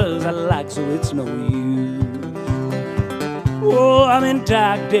turtle doves I like, so it's no use. Oh, I'm in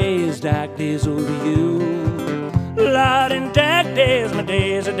dark days over you. Lord, in dark days, my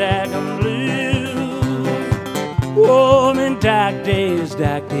days are dark and blue. Oh, I'm in dark days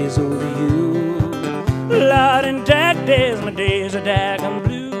over you. Lord, in dark days, my days are dark and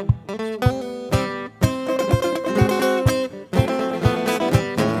blue.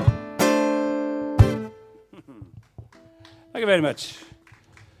 Thank you very much.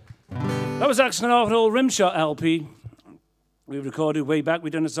 That was actually off an old Rimshot LP we recorded way back. We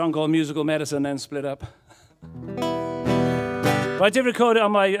done a song called Musical Medicine, then split up. But I did record it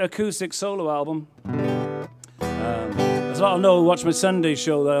on my acoustic solo album. As a lot of know, watch my Sunday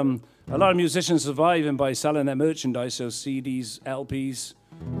show. A lot of musicians surviving by selling their merchandise, so CDs, LPs,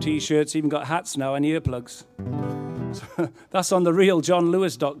 T-shirts, even got hats now and earplugs. So that's on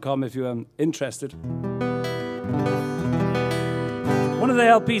therealjohnlewis.com if you're interested. One of the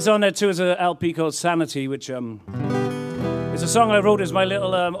LPs on there too is an LP called Sanity, which is a song I wrote as my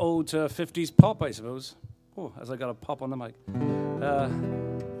little old 50s pop, I suppose. Oh, as I got a pop on the mic.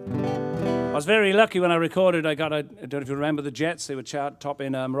 I was very lucky when I recorded. I don't know if you remember the Jets. They were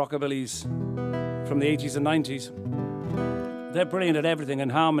chart-topping rockabillies from the 80s and 90s. They're brilliant at everything,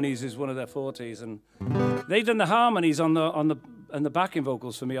 and harmonies is one of their fortes. And they done the harmonies on the backing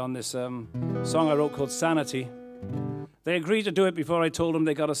vocals for me on this song I wrote called Sanity. They agreed to do it before I told them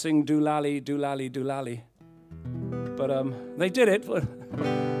they got to sing "Doolally, Doolally, Doolally." But they did it, for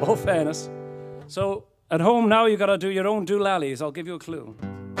all fairness. So At home now, you gotta do your own doolallies. I'll give you a clue.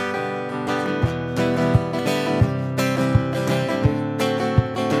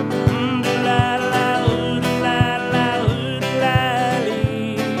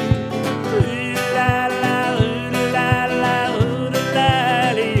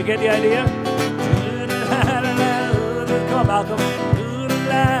 You get the idea? Come on, Malcolm.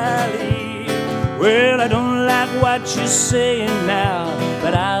 Well, I don't like what you're saying now,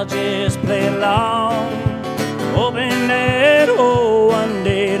 but I'll just play along, hoping that, oh, one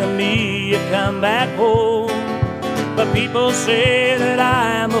day to me you come back home. But people say that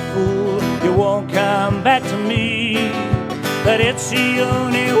I'm a fool, you won't come back to me. But it's the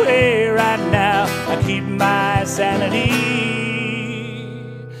only way right now I keep my sanity.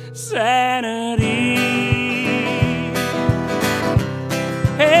 Sanity.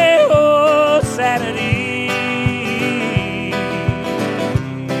 Hey, oh, sanity.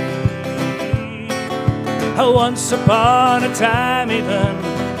 Once upon a time, even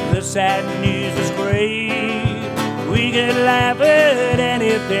the sad news was great. We could laugh at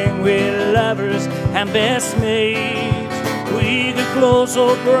anything with lovers and best mates. We could glow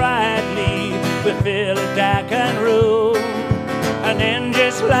so brightly, we fill a darkened room. And then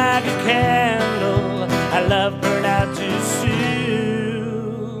just like a candle, our love burned out too soon.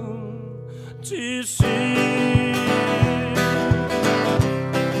 Too soon.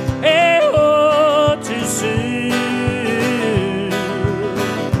 Hey, oh, too soon.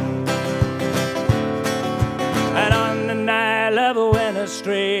 And on the night love went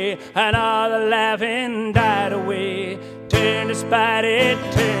astray, and all the laughing died away. Turned to spite, it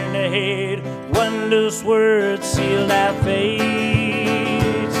turned to hate. One loose word sealed our fate.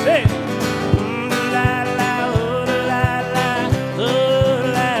 Say,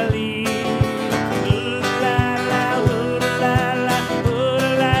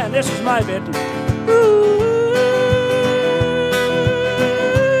 this is my bit.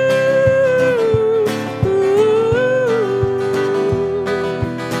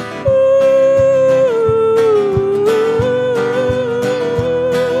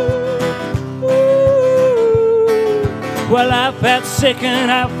 Well, I felt sick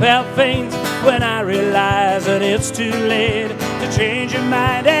and I felt faint when I realized that it's too late to change your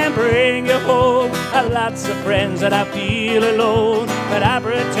mind and bring you home. I have lots of friends that I feel alone, but I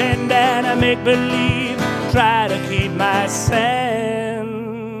pretend and I make believe, try to keep my sanity.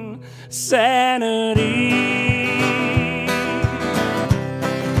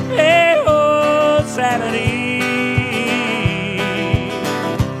 Hey, oh, sanity.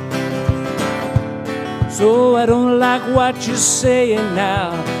 So I don't like what you're saying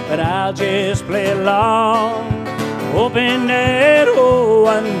now, but I'll just play along, hoping that, oh,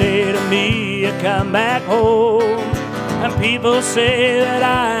 one day to me you come back home. And people say that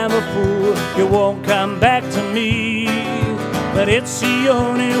I'm a fool, you won't come back to me. But it's the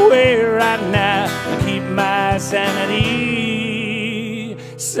only way right now I keep my sanity.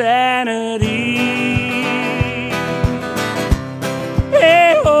 Sanity.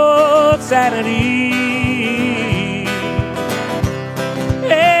 Hey, oh, sanity.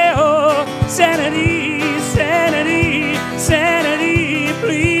 Sanity, sanity, sanity,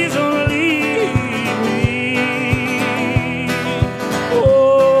 please don't leave me. Oh,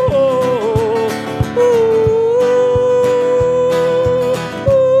 oh,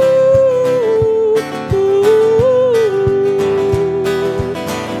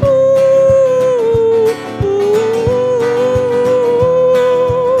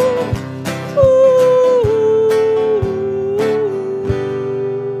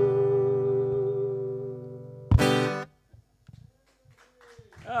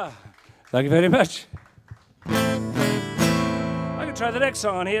 oh, thank you very much. I could try the next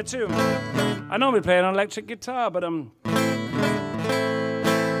song on here too. I normally play it on electric guitar, but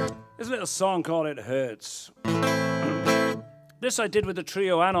there's a little song called "It Hurts." This I did with the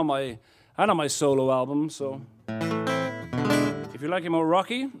trio and on my solo album. So if you like it more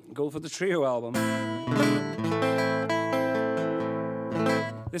rocky, go for the trio album.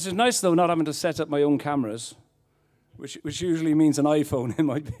 This is nice though, not having to set up my own cameras. Which usually means an iPhone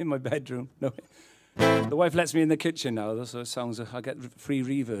in my bedroom. No, the wife lets me in the kitchen now, so it sounds I get free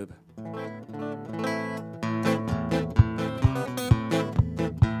reverb.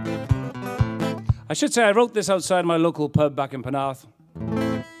 I should say I wrote this outside my local pub back in Penarth,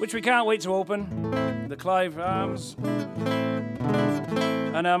 which we can't wait to open, the Clive Arms.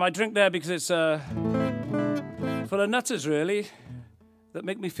 And I drink there because it's full of nutters really that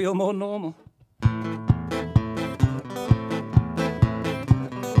make me feel more normal.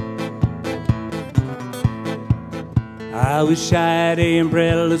 I wish I had an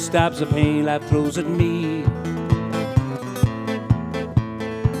umbrella that stops the pain life throws at me.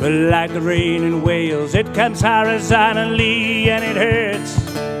 But like the rain in Wales, it comes horizontally and it hurts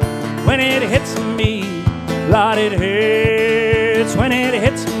when it hits me. Lord, it hurts when it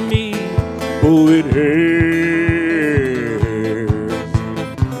hits me. Oh, it hurts.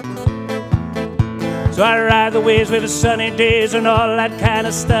 So I ride the waves with the sunny days and all that kind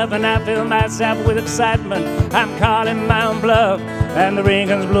of stuff, and I fill myself with excitement. I'm calling my own bluff, and the rain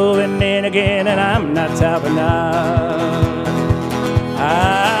comes blowing in again, and I'm not tough enough.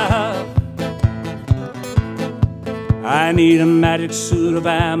 I need a magic suit if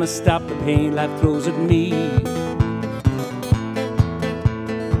I must stop the pain life throws at me.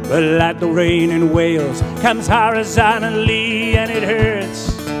 But like the rain in Wales, comes horizontally and it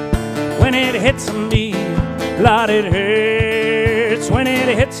hurts when it hits me. Lord, it hurts when it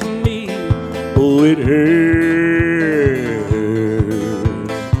hits me. Oh, it hurts.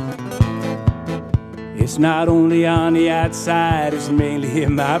 It's not only on the outside, it's mainly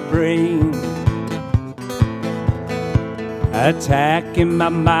in my brain. Attacking my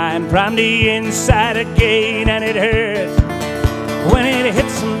mind from the inside again, and it hurts when it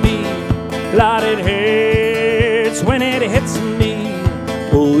hits me. Lord, it hurts when it hits me.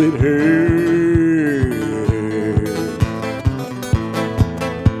 Oh, it hurts.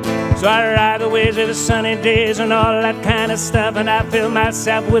 So I ride the waves of the sunny days and all that kind of stuff, and I fill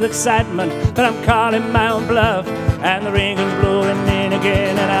myself with excitement, but I'm calling my own bluff, and the rain goes blowing in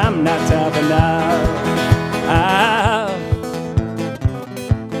again, and I'm not tough enough.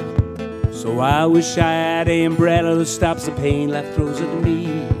 So I wish I had an umbrella that stops the pain life throws at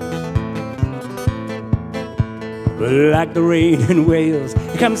me. But like the rain in Wales,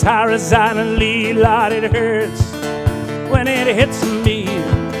 it comes horizontally. Lord, it hurts when it hits me.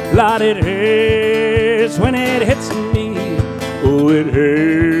 Lord, it hurts when it hits me. Oh, it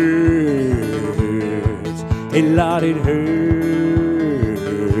hurts. Hey, Lord, it hurts.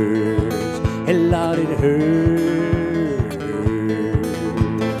 Hey, Lord, it hurts.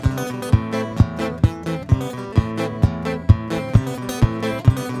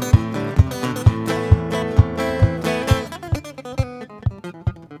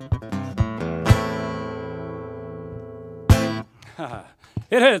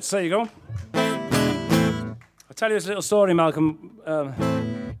 It hurts, there you go. I'll tell you this little story, Malcolm.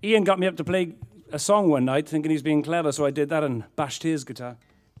 Ian got me up to play a song one night, thinking he's being clever, so I did that and bashed his guitar.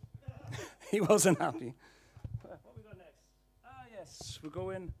 He wasn't happy. What we got next? Ah, yes, we're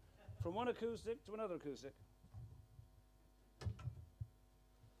going from one acoustic to another acoustic.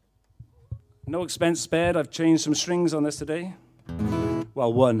 No expense spared, I've changed some strings on this today.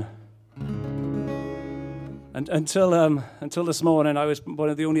 Well, one. And until this morning, I was one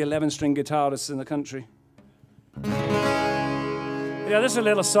of the only 11-string guitarists in the country. Yeah, this is a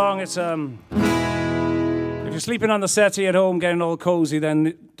little song. It's if you're sleeping on the settee at home, getting all cozy,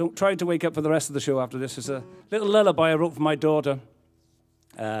 then don't try to wake up for the rest of the show after this. It's a little lullaby I wrote for my daughter,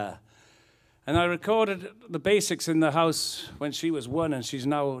 and I recorded the basics in the house when she was 1, and she's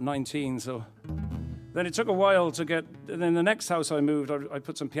now 19. So then it took a while to get. And then the next house I moved, I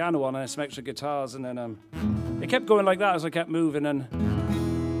put some piano on and some extra guitars, and then it kept going like that as I kept moving. And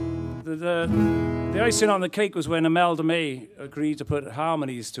the icing on the cake was when Imelda May agreed to put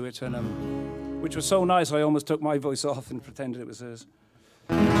harmonies to it, and which was so nice I almost took my voice off and pretended it was hers.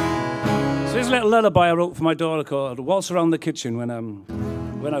 So this little lullaby I wrote for my daughter called "Waltz Around the Kitchen" when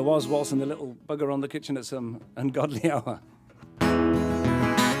I was waltzing the little bugger on the kitchen at some ungodly hour.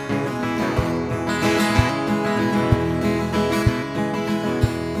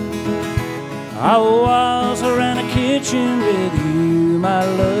 I waltz around the kitchen with you, my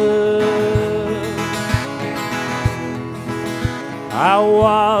love. I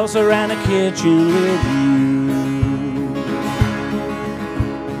waltz around the kitchen with you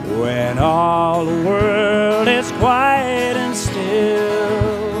when all the world is quiet and still.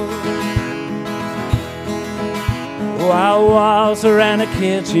 Oh, I waltz around the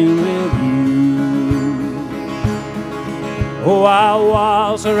kitchen with you. Oh, I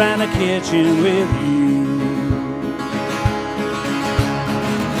waltz around the kitchen with you.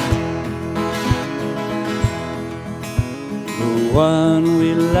 The one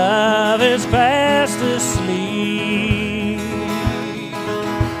we love is fast asleep,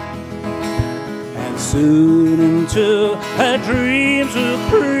 and soon into her dreams will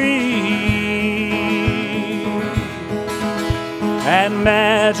creep, and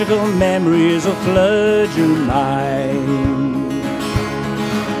magical memories will flood your mind.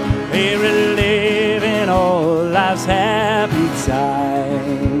 They relive in all life's happy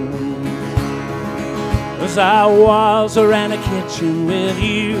time. As I waltz around the kitchen with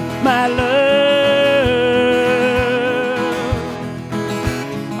you, my love.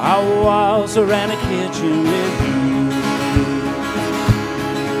 I waltz around the kitchen with you.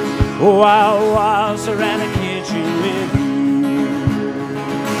 Oh, I waltz around the kitchen with you.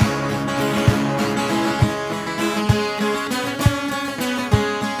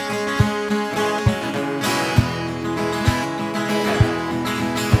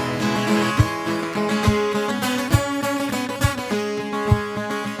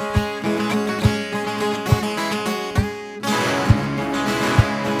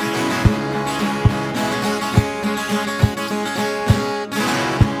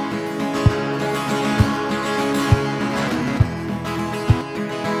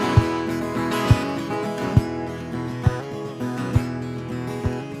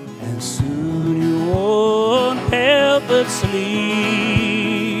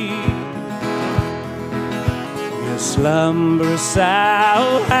 Sleep, your slumber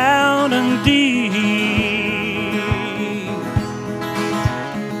sound and deep,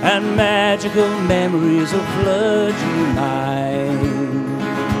 and magical memories will flood your mind.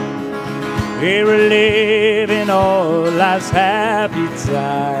 We're reliving all life's happy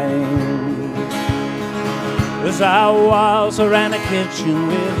time. As I waltz around the kitchen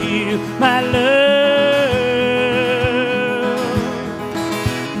with you, my love.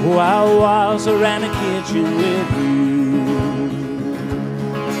 Oh, I waltz around the kitchen with you.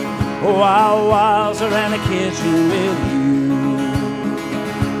 Oh, I waltz around the kitchen with you.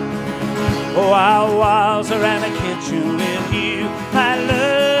 Oh, I waltz around the kitchen with you, my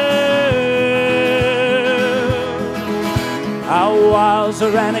love. I waltz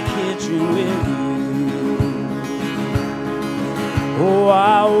around the kitchen with you. Oh,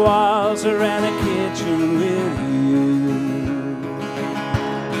 I waltz around the kitchen with you.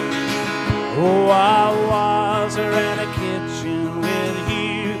 Oh, I waltz around the kitchen with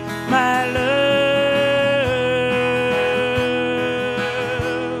you, my love.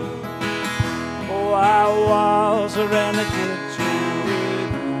 Oh, I waltz around the kitchen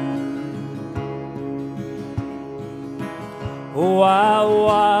with you. Oh, I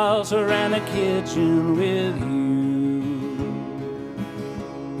waltz around the kitchen with you.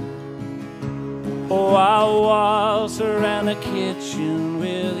 Oh, I waltz around the kitchen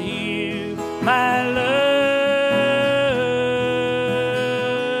with you, my love.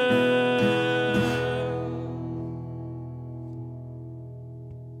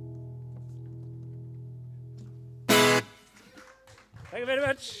 Thank you very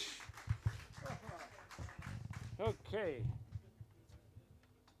much. Okay.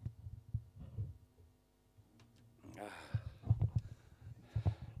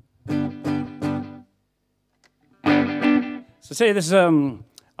 So say this,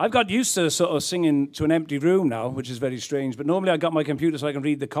 I've got used to sort of singing to an empty room now, which is very strange. But normally I got my computer so I can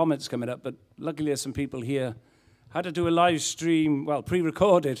read the comments coming up. But luckily there's some people here. Had to do a live stream, well,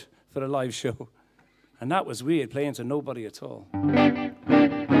 pre-recorded for a live show. And that was weird, playing to nobody at all.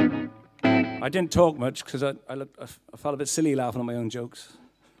 I didn't talk much because I felt a bit silly laughing at my own jokes.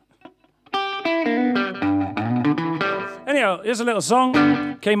 Anyhow, here's a little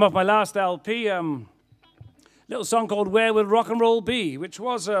song. Came off my last LP. Little song called Where Will Rock and Roll Be, which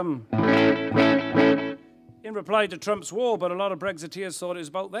was in reply to Trump's war, but a lot of Brexiteers thought it was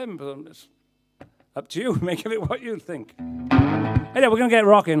about them. But it's up to you, make of it what you think. Anyway, we're going to get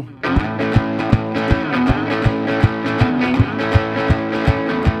rocking.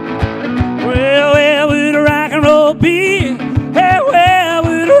 Well, where would rock and roll be? Hey, where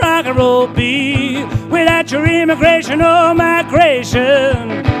would rock and roll be without your immigration or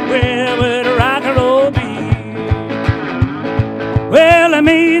migration? Where would rock and roll be? Well, there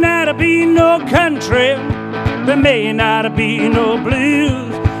may not be no country, there may not be no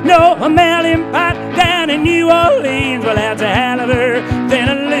blues, no melting pot down in New Orleans. Well, that's a hell of a thing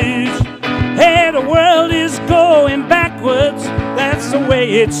to lose. Hey, the world is going backwards, that's the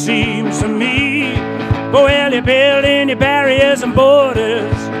way it seems to me. But well, you're building your barriers and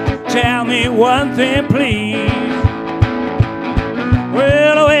borders. Tell me one thing, please.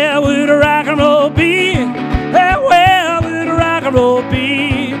 Well, where would rock and roll be? Where would rock and roll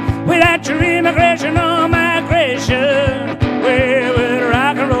be without your immigration or migration? Where would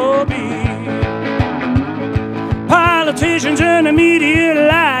rock and roll be? Politicians and the media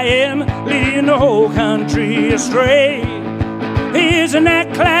lying, leading the whole country astray. Isn't that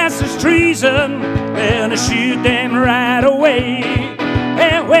classist treason? Well, to shoot them right away.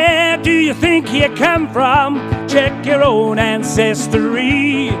 And where do you think you come from? Check your own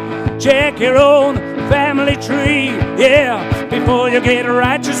ancestry. Check your own family tree, yeah, before you get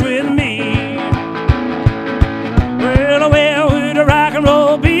righteous with me. Well, where would rock and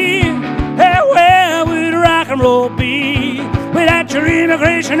roll be? Hey, where would rock and roll be without your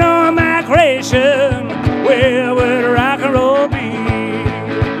immigration or migration? Where would rock and roll be?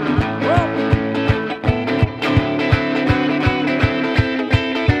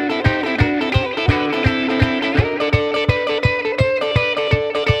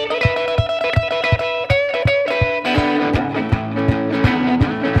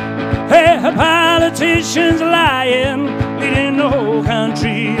 Hey, politicians lying, leading the whole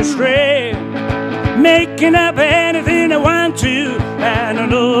country astray, making up anything they want to, and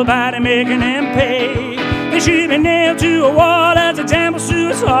nobody making them pay. They should be nailed to a wall as a temple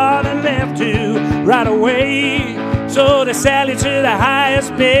suicide and left to right away. So they sell you to the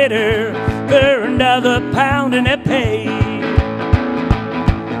highest bidder for another pound in their pay.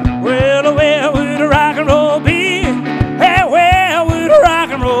 Well, where would rock and roll be? Hey, where would rock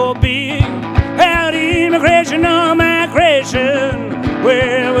and roll be? How'd immigration or migration?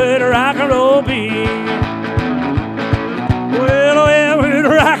 Where would rock and roll be? Well, where would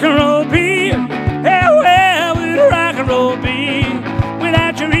rock and roll be? Hey, where would rock and roll be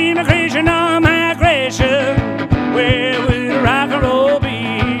without your immigration or migration? Where would rock and roll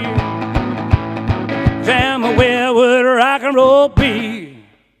be? Tell me, where would rock and roll be?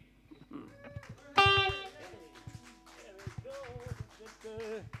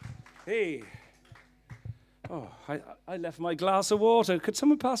 Hey. Oh, I left my glass of water. Could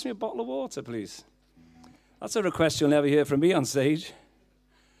someone pass me a bottle of water, please? That's a request you'll never hear from me on stage.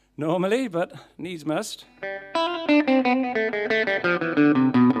 Normally, but needs must.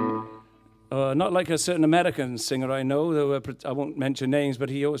 Not like a certain American singer I know, though I won't mention names, but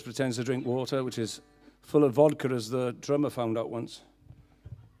he always pretends to drink water, which is full of vodka, as the drummer found out once.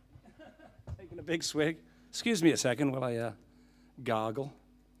 Taking a big swig. Excuse me a second while I gargle.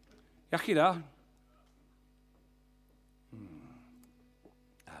 Yaki da.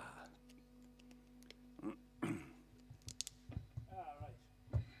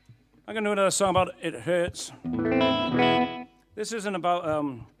 I'm going to do another song about It Hurts. This isn't about...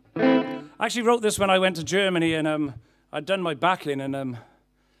 I actually wrote this when I went to Germany, and I'd done my backing, and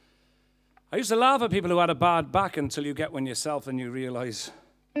I used to laugh at people who had a bad back until you get one yourself and you realise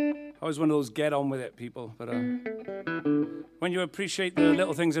I was one of those get-on-with-it people. But when you appreciate the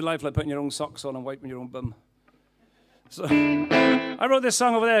little things in life, like putting your own socks on and wiping your own bum. So I wrote this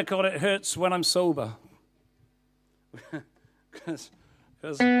song over there called It Hurts When I'm Sober. Because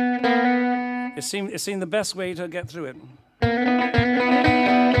it seemed the best way to get through it.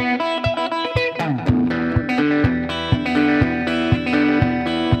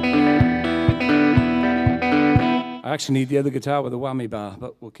 I actually need the other guitar with a whammy bar,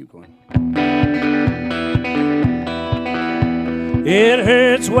 but we'll keep going. It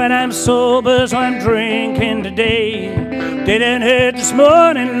hurts when I'm sober, so I'm drinking today. Didn't hurt this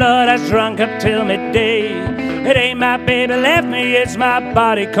morning, Lord, I was drunk up till midday. It ain't my baby left me, it's my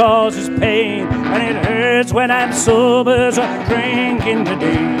body causes pain. And it hurts when I'm sober, so I'm drinking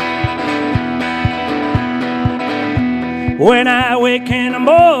today. When I wake in the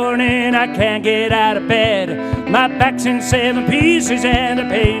morning, I can't get out of bed. My back's in 7 pieces and the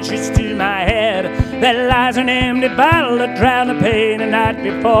pain shoots to my head. There lies an empty bottle that drowned the pain the night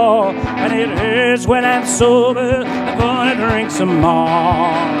before. And it hurts when I'm sober, I'm gonna drink some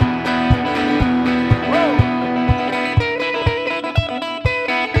more.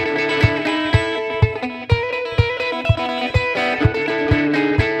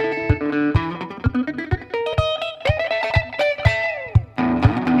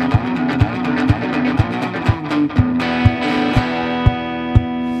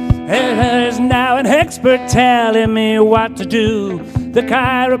 There's now an expert telling me what to do. The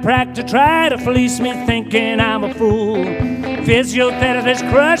chiropractor tried to fleece me thinking I'm a fool. Physiotherapist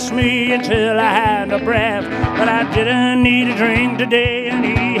crushed me until I had no breath. But I didn't need a drink today and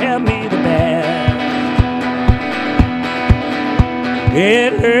he helped me the best.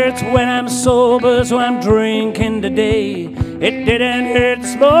 It hurts when I'm sober, so I'm drinking today. It didn't hurt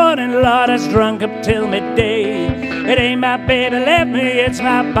this morning, Lord, I was drunk up till midday. It ain't my baby left me, it's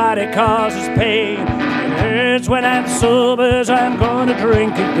my body causes pain. It hurts when I'm sober, so I'm gonna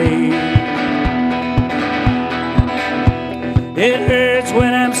drink today. It hurts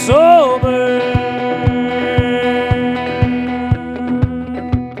when I'm sober.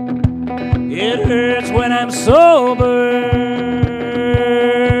 It hurts when I'm sober.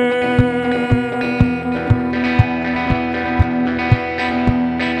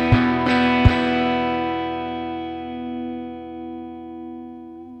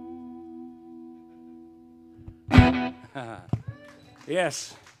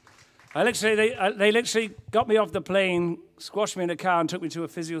 Yes. They literally got me off the plane, squashed me in a car, and took me to a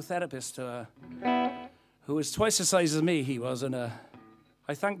physiotherapist who was twice the size as me, he was, and I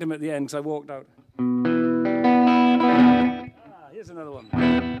thanked him at the end because I walked out. Here's another one.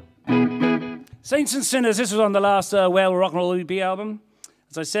 Saints and Sinners, this was on the last Well Rock and Roll EB album.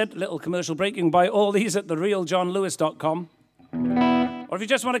 As I said, little commercial break, you can buy all these at therealjohnlewis.com. Or if you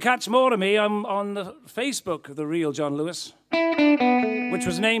just want to catch more of me, I'm on the Facebook, The Real John Lewis, which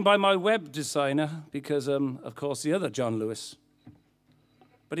was named by my web designer because, of course, the other John Lewis.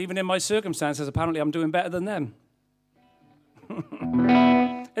 But even in my circumstances, apparently I'm doing better than them.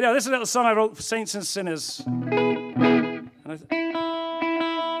 Anyhow, this is a little song I wrote for Saints and Sinners. And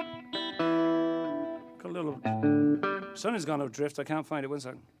got a little... Sun has gone adrift. I can't find it. 1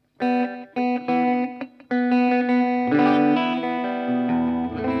 second.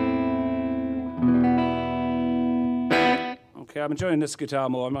 Okay, I'm enjoying this guitar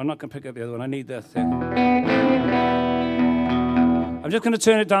more. I'm not going to pick up the other one. I need that thing. I'm just going to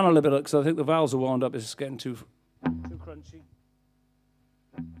turn it down a little bit because I think the valves are wound up. It's getting too crunchy.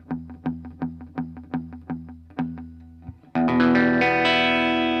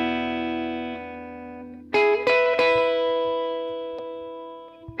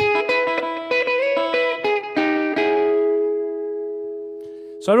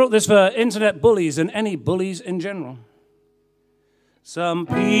 So I wrote this for internet bullies and any bullies in general. Some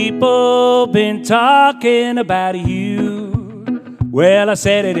people been talking about you. Well, I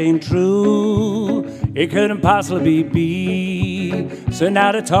said it ain't true. It couldn't possibly be. So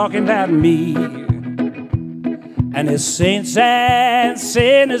now they're talking about me. And there's saints and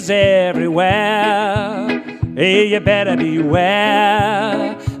sinners everywhere. Hey, you better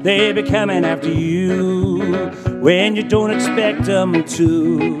beware. They be coming after you when you don't expect them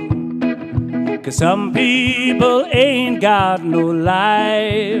to. 'Cause some people ain't got no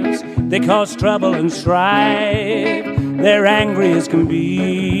lives. They cause trouble and strife. They're angry as can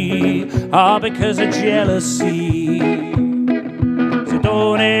be, all because of jealousy. So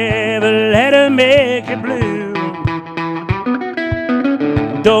don't ever let them make you blue.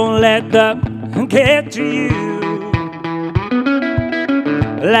 Don't let them get to you.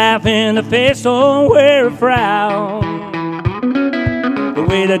 Laugh in the face, don't wear a frown. The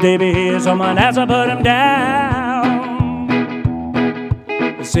way that they behave, someone has to put them down.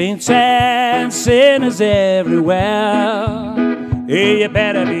 The saints and sinners everywhere. Hey, you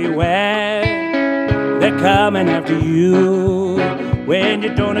better beware. They're coming after you when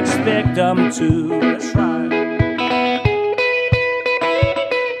you don't expect them to. That's right.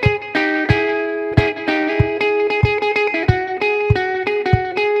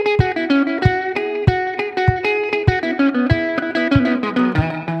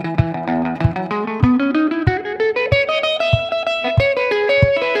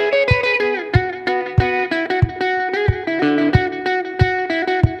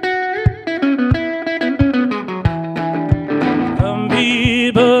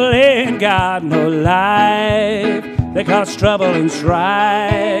 Got no life. They cause trouble and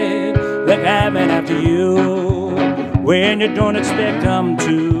strife. They're coming after you when you don't expect them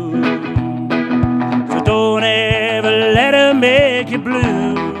to. So don't ever let them make you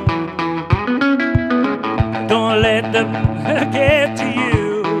blue. Don't let them get to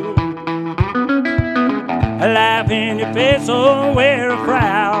you. A laugh in your face, don't wear a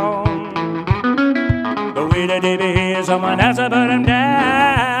frown. The way that they behave, someone has to put them down.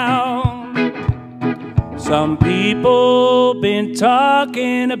 Some people been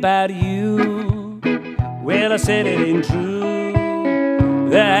talking about you. Well, I said it ain't true.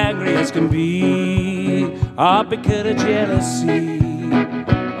 They're angry as can be, all because of jealousy.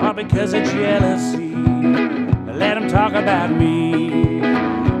 All because of jealousy. Let them talk about me.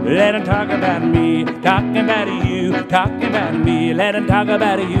 Let them talk about me. Talking about you. Talking about me. Let them talk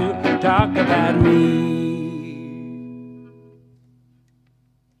about you. Talk about me.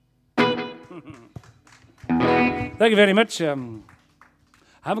 Thank you very much. I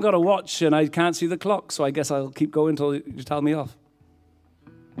haven't got a watch and I can't see the clock, so I guess I'll keep going until you tell me off.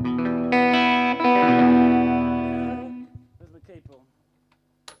 Where's my capo?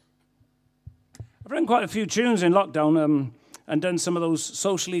 I've written quite a few tunes in lockdown and done some of those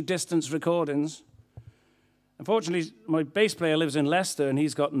socially distanced recordings. Unfortunately, my bass player lives in Leicester and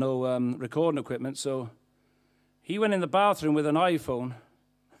he's got no recording equipment, so he went in the bathroom with an iPhone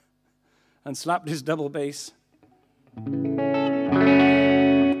and slapped his double bass.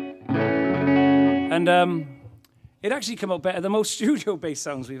 And it actually came out better than most studio bass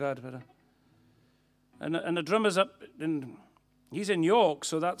sounds we've had. And the drummer's up, he's in York,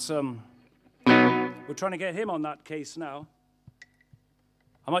 so that's, we're trying to get him on that case now.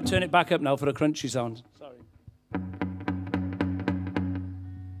 I might turn it back up now for a crunchy sound. Sorry.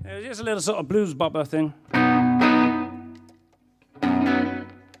 It's just a little sort of blues bopper thing.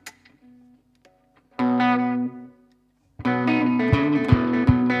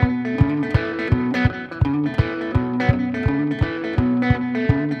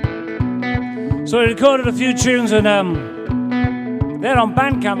 So I recorded a few tunes and they're on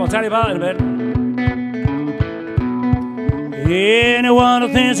Bandcamp, I'll tell you about it in a bit. Anyone who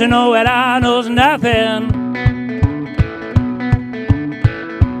thinks to know what I knows nothing.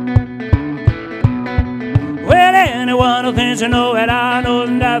 Well, anyone who thinks to know what I knows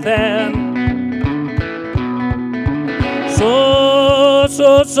nothing. So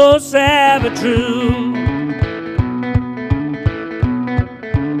sad but true.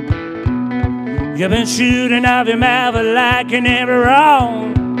 You've been shooting off your mouth like you're never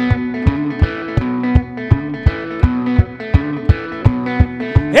wrong.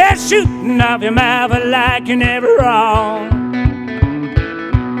 Yeah, shooting off your mouth like you're never wrong.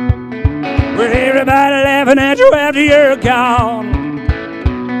 With everybody laughing at you after you're gone.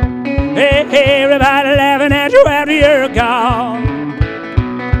 Hey, everybody laughing at you after you're gone.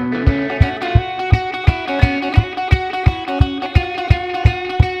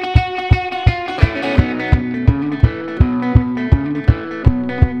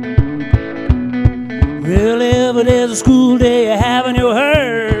 Well, if there's a school day, haven't you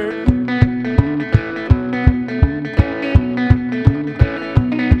heard?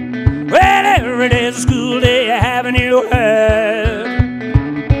 Well, every day's a school day, haven't you heard?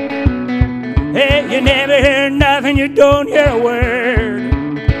 Hey, you never hear nothing, you don't hear a word.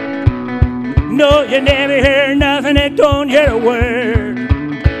 No, you never hear nothing, you don't hear a word.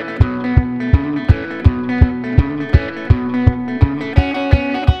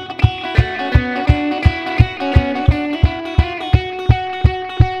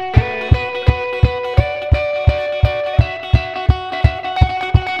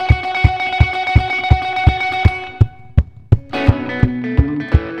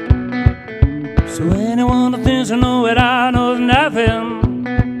 So anyone that thinks to know what I know is nothing.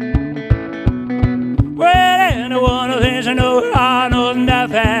 Well, anyone who thinks to know what I know is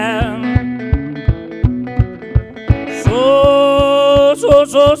nothing.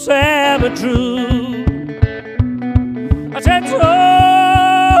 So sad but true. I said so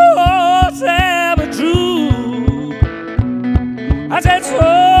sad but true. I said so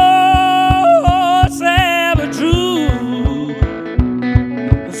sad but true.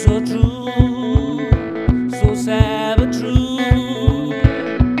 So true. So sad but true.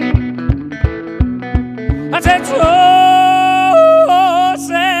 I said so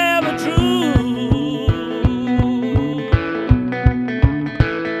sad but true.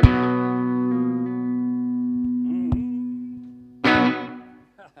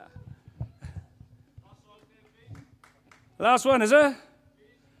 Last one, is it?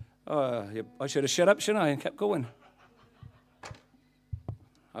 Oh, I should have shut up, shouldn't I, and kept going.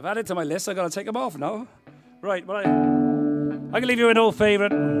 I've added to my list, I've got to take them off now. Right, well, I can leave you an old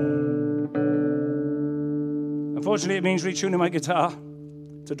favourite. Unfortunately, it means retuning my guitar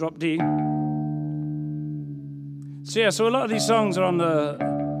to drop D. So yeah, so a lot of these songs are on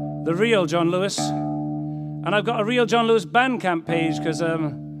the real John Lewis. And I've got a real John Lewis Bandcamp page, because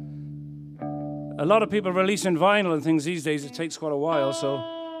a lot of people are releasing vinyl and things these days. It takes quite a while, so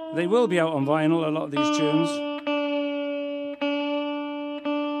they will be out on vinyl, a lot of these tunes.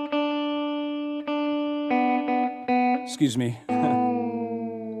 Excuse me.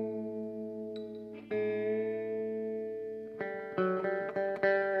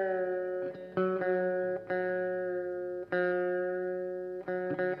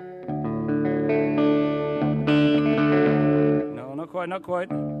 No, not quite, not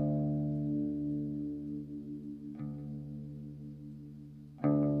quite.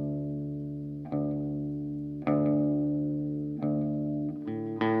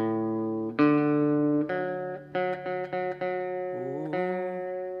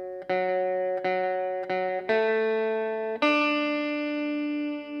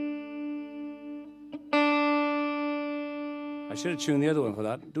 I should have tuned the other one for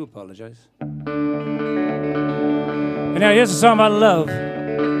that. I do apologize. And now here's a song about love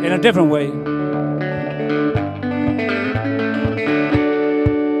in a different way.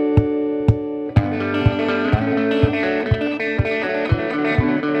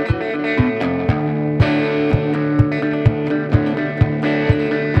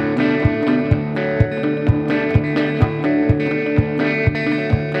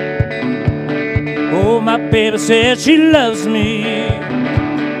 Oh, my baby says she loves me.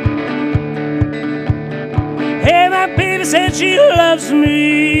 Hey, my baby baby said she loves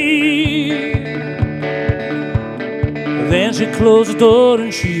me. Then she closed the door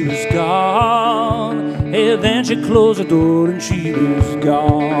and she was gone. Yeah, then she closed the door and she was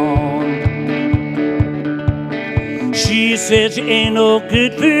gone. She said she ain't no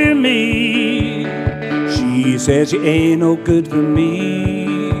good for me. She said she ain't no good for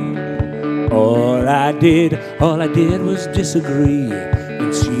me. All I did was disagree.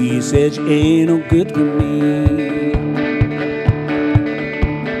 And she said she ain't no good for me.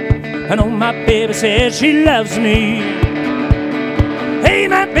 I know my baby said she loves me. Hey,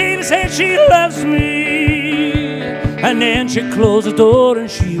 my baby said she loves me. And then she closed the door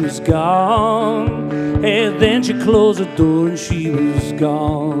and she was gone. Hey, then she closed the door and she was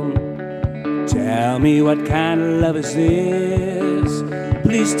gone. Tell me what kind of love is this?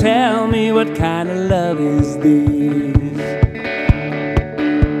 Please tell me what kind of love is this?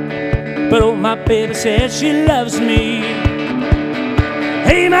 But oh, my baby said she loves me.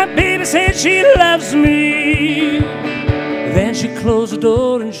 Hey, my baby said she loves me. Then she closed the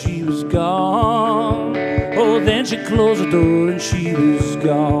door and she was gone. Oh, then she closed the door and she was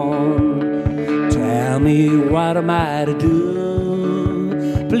gone. Tell me what am I to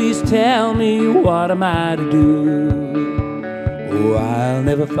do? Please tell me what am I to do? Oh, I'll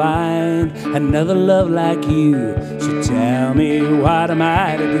never find another love like you. So tell me what am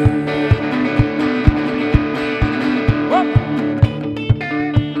I to do?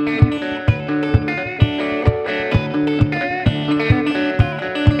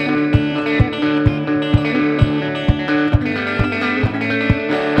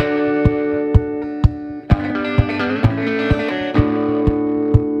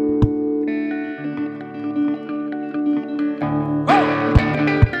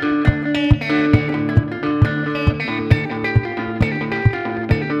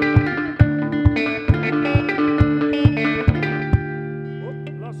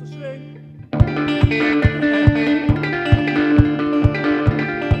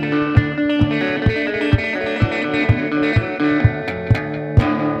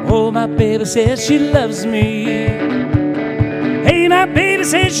 My baby says she loves me. Hey, my baby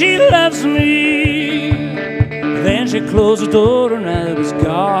says she loves me. Then she closed the door and I was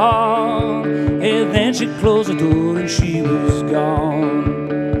gone. Hey, then she closed the door and she was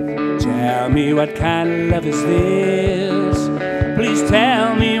gone. Tell me what kind of love is this? Please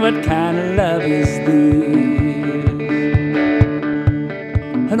tell me what kind of love is this?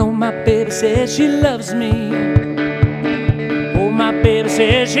 I know my baby says she loves me. My baby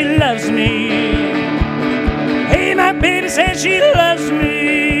says she loves me. Hey, my baby says she loves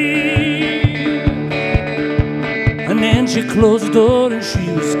me. And then she closed the door and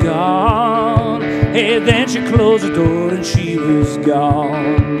she was gone. Hey, then she closed the door and she was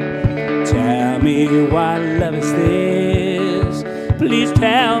gone. Tell me what love is this? Please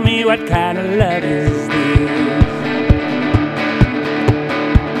tell me what kind of love is this?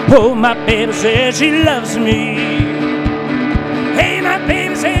 Oh, my baby says she loves me. Hey, my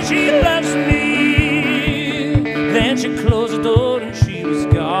baby said she loves me. Then she closed the door and she was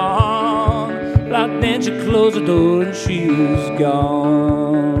gone. Then she closed the door and she was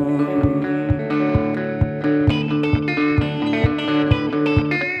gone.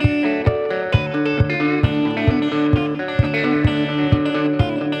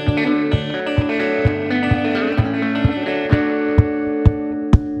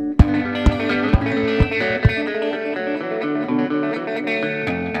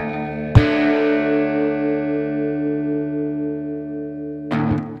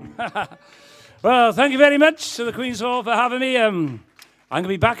 Well, thank you very much to the Queen's Hall for having me. I'm going to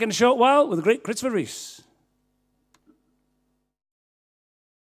be back in a short while with the great Christopher Rees.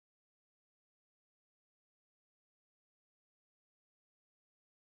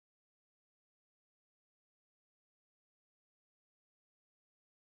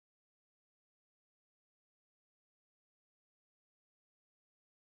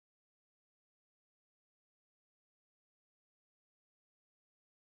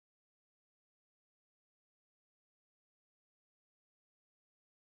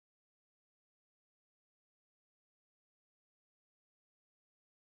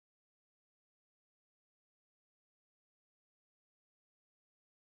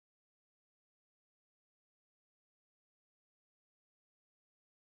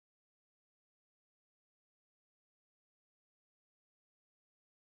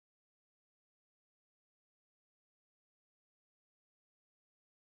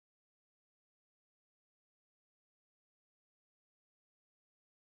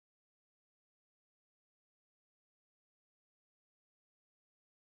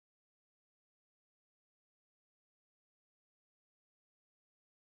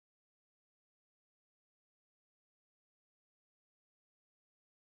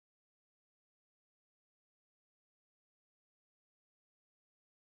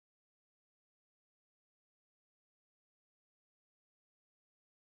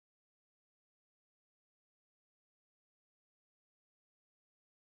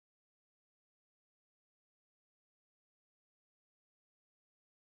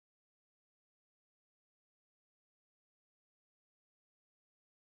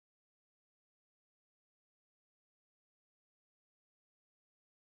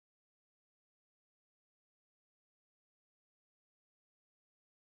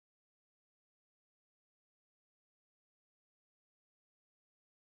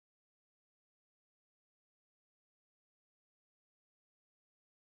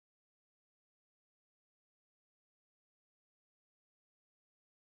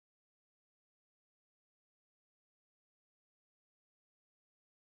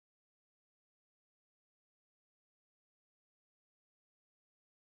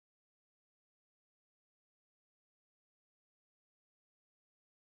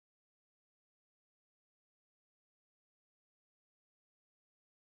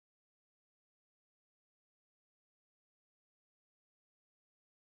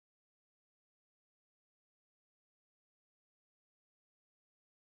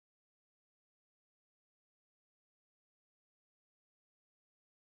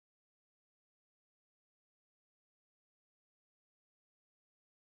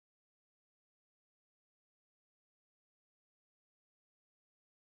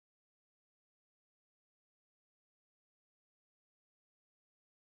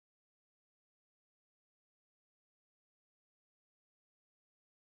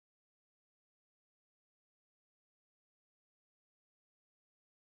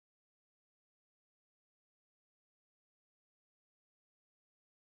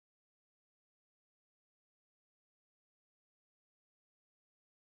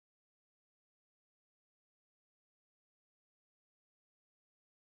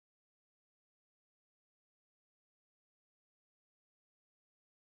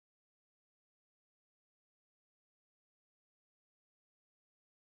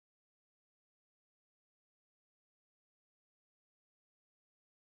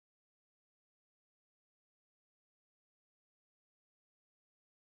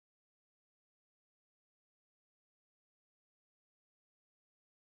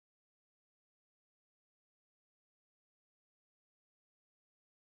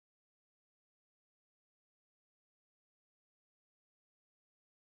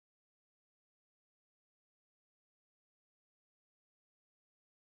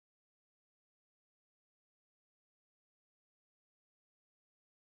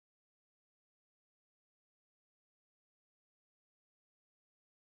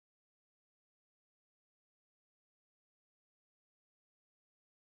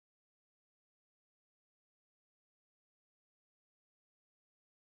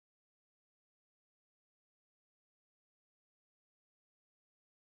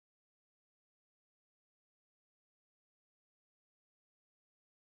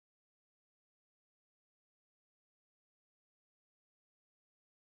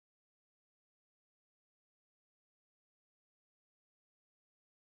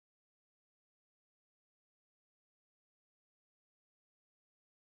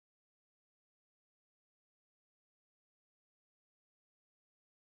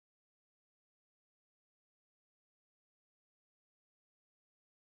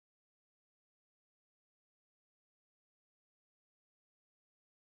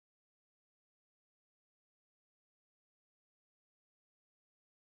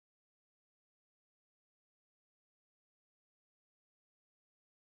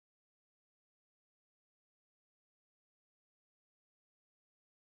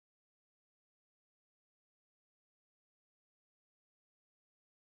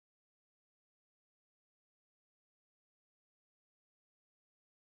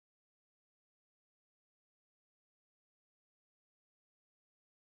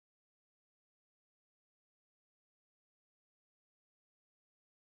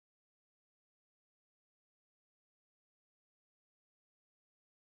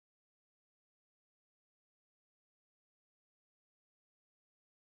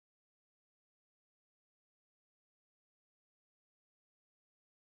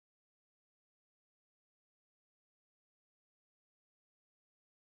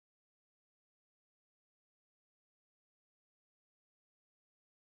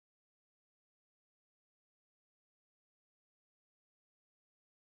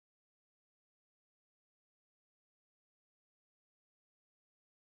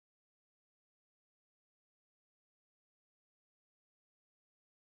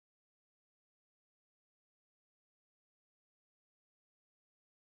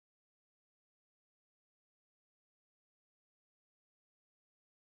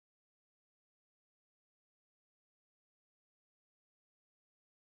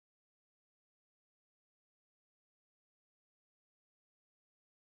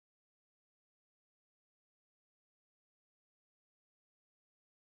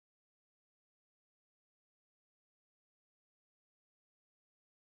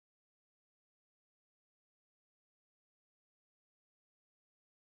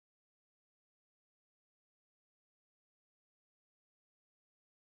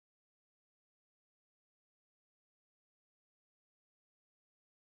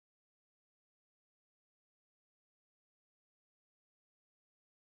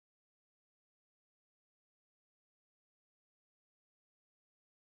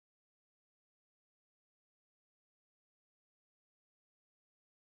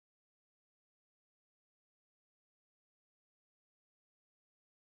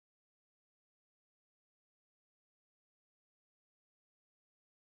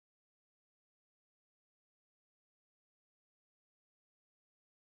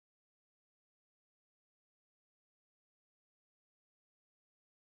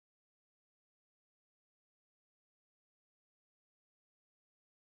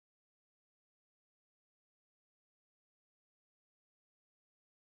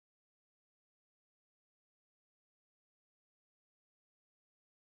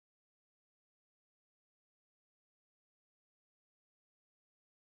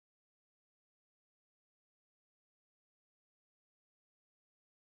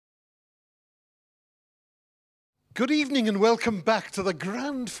 Good evening and welcome back to the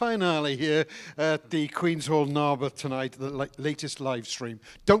grand finale here at the Queen's Hall, Narberth tonight, the latest live stream.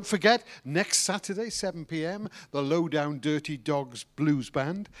 Don't forget, next Saturday, 7 p.m, the Lowdown Dirty Dogs Blues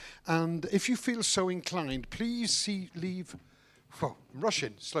Band. And if you feel so inclined, please leave... Whoa,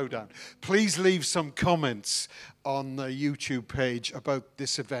 Russian, slow down. Please leave some comments on the YouTube page about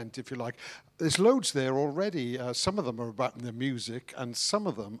this event, if you like. There's loads there already. Some of them are about the music, and some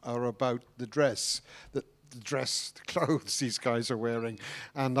of them are about the dress, the clothes these guys are wearing.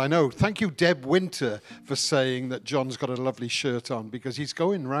 And I know, thank you, Deb Winter, for saying that John's got a lovely shirt on, because he's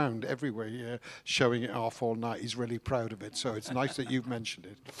going round everywhere here, showing it off all night. He's really proud of it, so it's nice that you've mentioned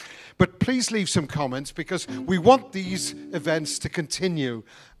it. But please leave some comments, because we want these events to continue.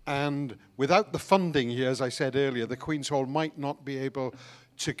 And without the funding here, as I said earlier, the Queen's Hall might not be able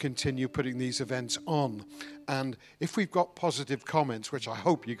to continue putting these events on. And if we've got positive comments, which I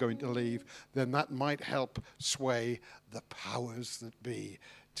hope you're going to leave, then that might help sway the powers that be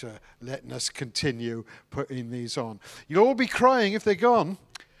to letting us continue putting these on. You'll all be crying if they're gone.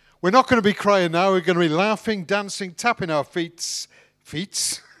 We're not going to be crying now. We're going to be laughing, dancing, tapping our feet.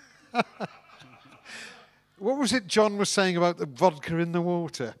 What was it John was saying about the vodka in the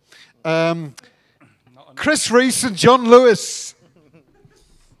water? Chris Rees and John Lewis.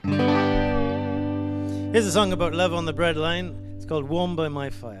 Here's a song about love on the breadline. It's called Warm by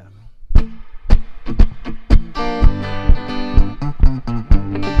My Fire.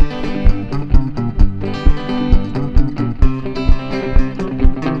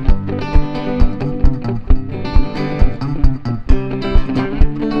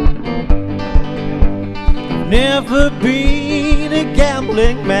 Never been a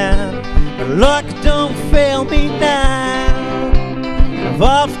gambling man, but luck don't fail me now. I've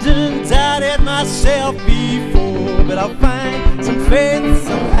often doubted myself before, but I'll find some faith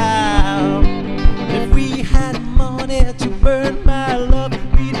somehow. If we had money to burn my love,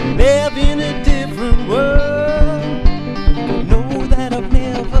 we'd live in a different world. I know that I've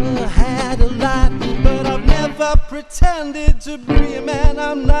never had a lot, but I've never pretended to be a man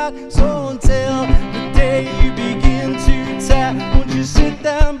I'm not. So until the day you begin to tap, won't you sit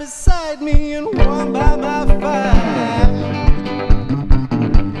down beside me and warm by my fire?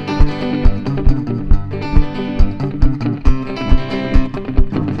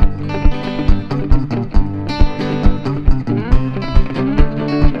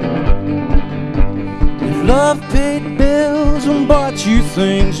 Love paid bills and bought you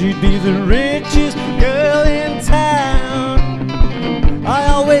things, you'd be the richest girl in town. I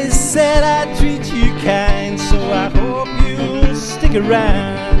always said I'd treat you kind, so I hope you'll stick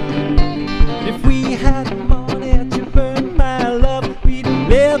around. If we had money to burn my love, we'd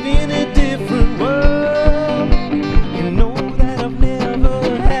live in a different world. You know that I've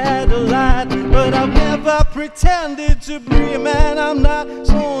never had a lot, but I've never pretended to be a man I'm not.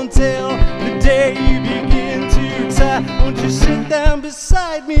 So until the day you begin to tie, won't you sit down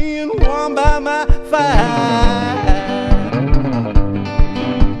beside me and warm by my fire?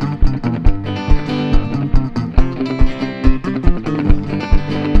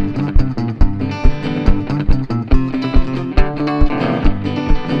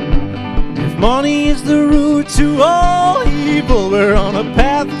 If money is the root to all evil, we're on a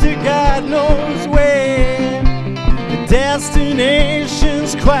path to God knows where. The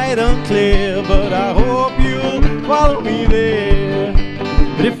destination's quite unclear, but I hope you'll follow me there.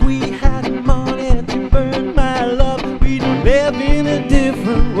 But if we had money to burn my love, we'd live in a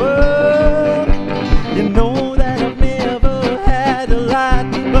different world. You know that I've never had a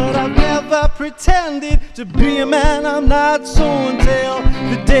lot, but I've never pretended to be a man I'm not. So until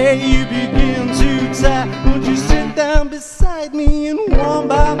the day you begin to tie, won't you sit down beside me and warm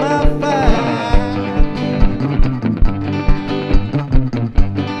by my fire?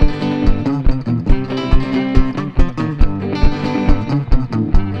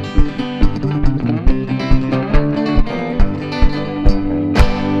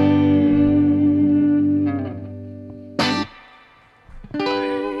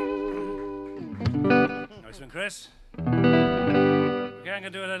 Chris. Okay, I'm going to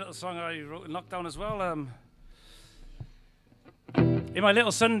do a little song I wrote in lockdown as well. In my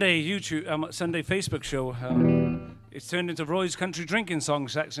little Sunday Sunday Facebook show, it's turned into Roy's country drinking song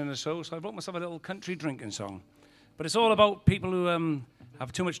section of the show, so I wrote myself a little country drinking song. But it's all about people who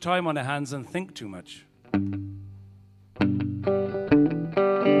have too much time on their hands and think too much.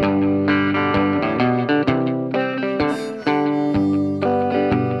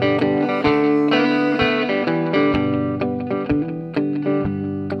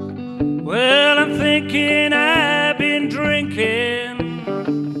 Thinking I've been drinking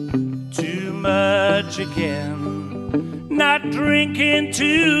too much again. not drinking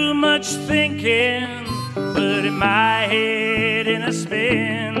too much thinking, putting my head in a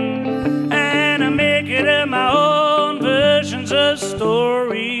spin, and I'm making up my own versions of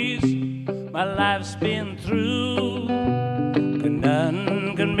stories my life's been through.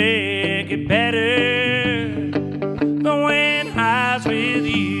 None can make it better than when I was with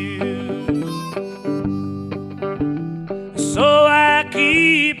you. So I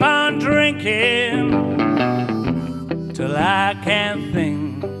keep on drinking till I can't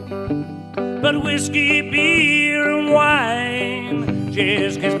think, but whiskey, beer and wine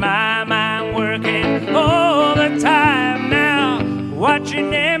just gets my mind working all the time now,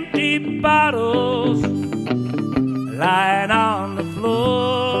 watching empty bottles lying on the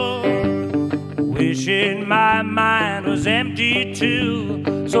floor, wishing my mind was empty too,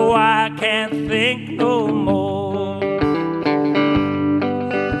 so I can't think no more.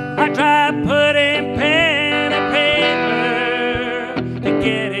 I try putting pen and paper to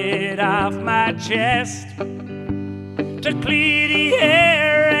get it off my chest, to clear the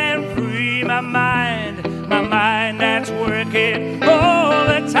air and free my mind that's working all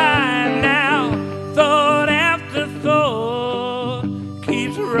the time now. Thought after thought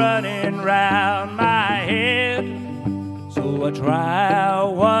keeps running round my head, so I try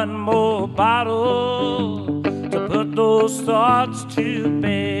one more bottle to put those thoughts to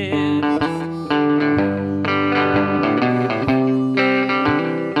bed.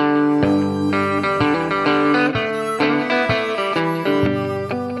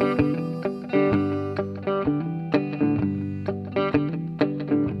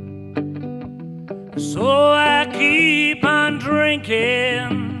 So I keep on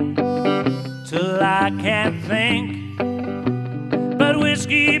drinking till I can't think, but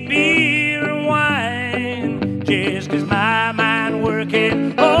whiskey, beer and wine just gets my mind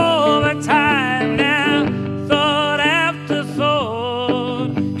working all the time now. Thought after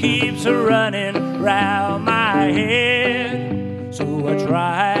thought keeps running round my head, so I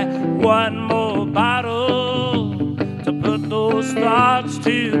try one more bottle to put those thoughts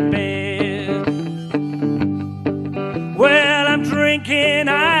to bed. Well, I'm drinking,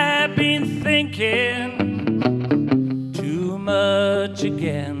 I've been thinking too much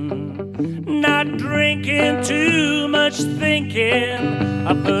again. Not drinking too much thinking,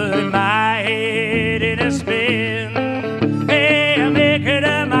 I'm putting my head in a spin. Hey, I'm making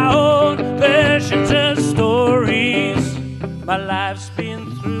up my own versions of stories my life's been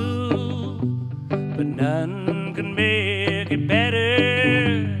through, but none can make it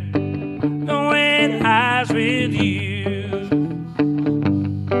better than when I was with you.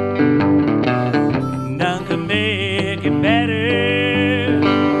 None can make it better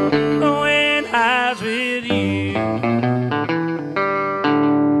than when I was with you.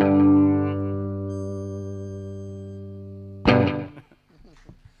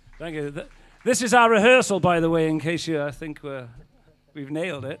 Thank you. This is our rehearsal, by the way, in case you think we've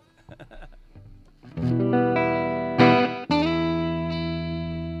nailed it.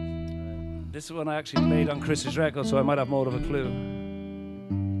 This is one I actually played on Chris's record, so I might have more of a clue.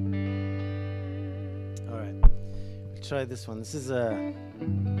 All right, we'll try this one. This is a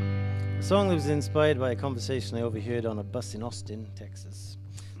song that was inspired by a conversation I overheard on a bus in Austin, Texas.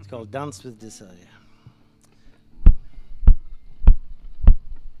 It's called Dance with Desire.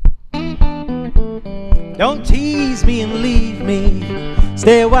 Don't tease me and leave me.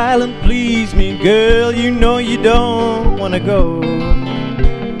 Stay a while and please me, girl. You know you don't wanna go.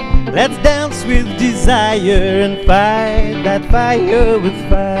 Let's dance with desire and fight that fire with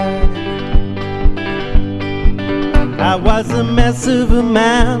fire. I was a mess of a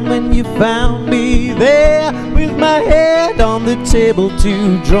man when you found me there, with my head on the table,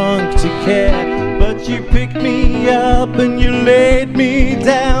 too drunk to care. But you picked me up and you laid me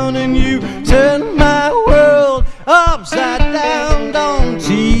down, and you turned my world upside down. Don't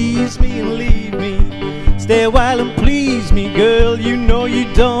tease me and leave me. Stay a while and please me, girl. You know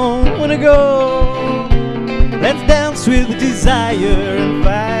you don't wanna go. Let's dance with desire and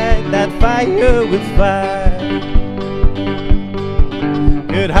fight that fire with fire.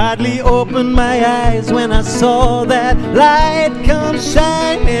 Could hardly open my eyes when I saw that light come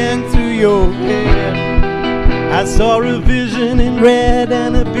shining through your hair. I saw a vision in red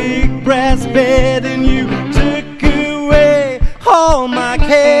and a big brass bed, and you took away all my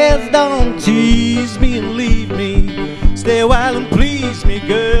cares. Don't tease me and leave me. Stay a while and please me,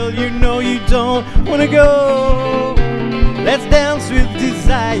 girl. You know you don't wanna go. Let's dance with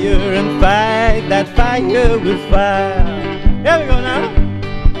desire and fight that fire with fire. Here we go now.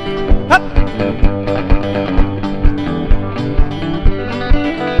 Hup.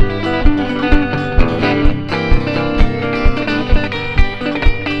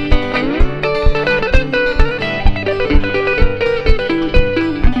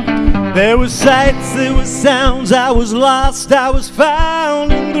 sights, there were sounds. I was lost, I was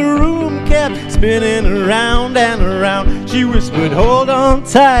found, and the room kept spinning around and around. She whispered, hold on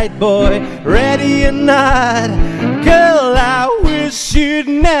tight, boy, ready or not. Girl, I wish you'd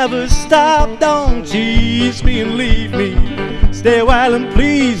never stop. Don't tease me and leave me. Stay a while and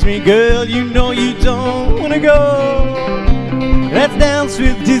please me, girl. You know you don't wanna go. Let's dance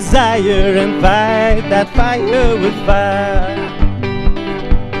with desire and fight that fire with fire.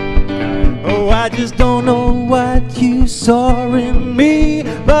 Oh, I just don't know what you saw in me,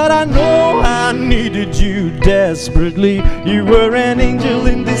 but I know I needed you desperately. You were an angel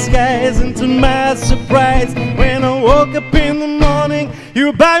in disguise, and to my surprise, when I woke up in the morning, you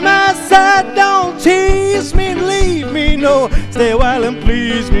were by my side. Don't tease me and leave me, no. Stay a while and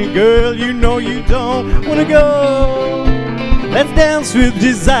please me, girl. You know you don't wanna go. Let's dance with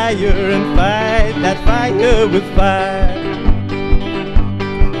desire and fight that fire with fire.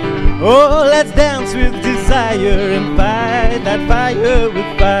 Oh, let's dance with desire and fight that fire with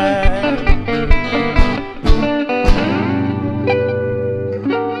fire.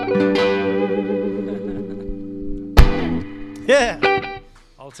 Yeah.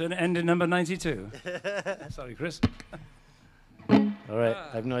 Alternate ending number 92. Sorry, Chris. All right,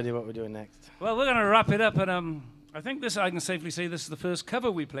 I have no idea what we're doing next. Well, we're going to wrap it up, and I think I can safely say this is the first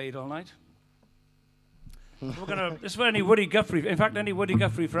cover we played all night. This is for any Woody Guthrie. In fact, any Woody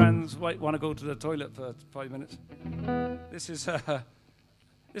Guthrie fans might want to go to the toilet for 5 minutes. This is how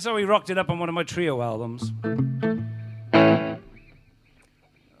he rocked it up on one of my trio albums. Well,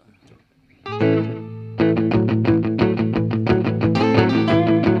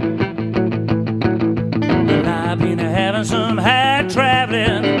 I've been having some hard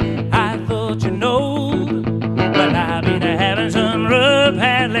traveling. I thought you know. Well, I've been having some rough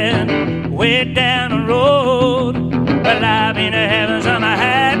handling way down the road. Well, I've been having some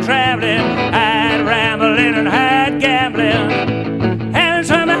hard traveling, hard rambling and hard gambling, having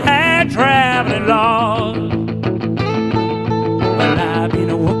some hard traveling, Lord. Well, I've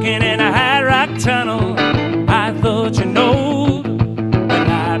been working in a high rock tunnel. I thought you know. Well,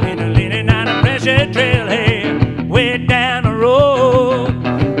 I've been leaning on a pressure trailhead way down the road.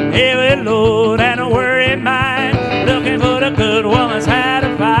 Heavy load and a worried mind, looking for the good woman's hard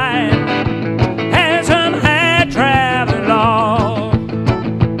to find. And some hard traveling, Lord.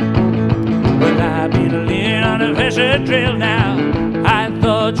 Well, I've been leaning on a pressure drill now. I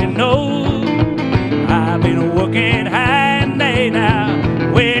thought you know. I've been working high and day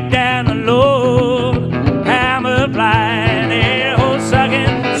now, way down the road. Hammer flying, air hole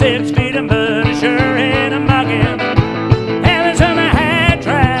sucking, 6 feet of mud, sure ain't a mucking. Having some hard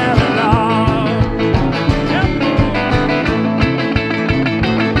traveling, Lord.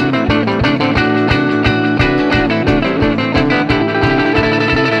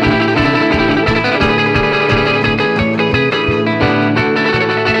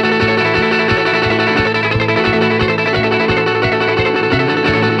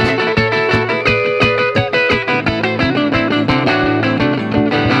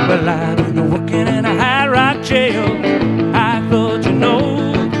 Well, I've been working in a high rock jail. I thought you know.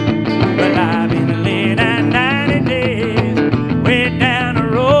 Well, I've been laying out 90 days way down the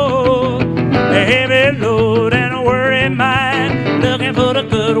road. A heavy load and a worried mind, looking for the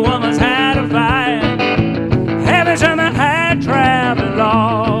good woman's hard to find. Having some hard traveling,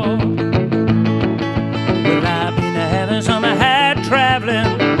 Lord. Well, I've been having some hard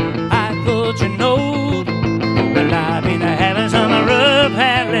traveling. I thought you know. Well, I've been having some rough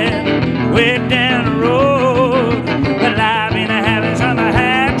handling way down the road. Well, I've been having some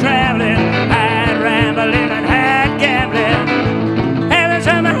hard traveling, hard rambling and hard gambling, having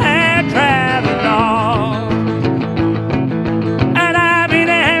some hard traveling, Lord. And I've been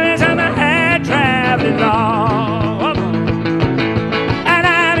having some hard traveling, Lord. And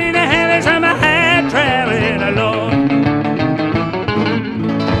I've been having some hard traveling, Lord.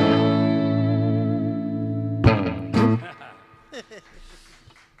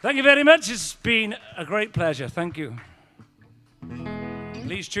 Thank you very much. It's been a great pleasure. Thank you.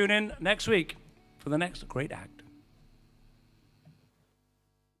 Please tune in next week for the next great act.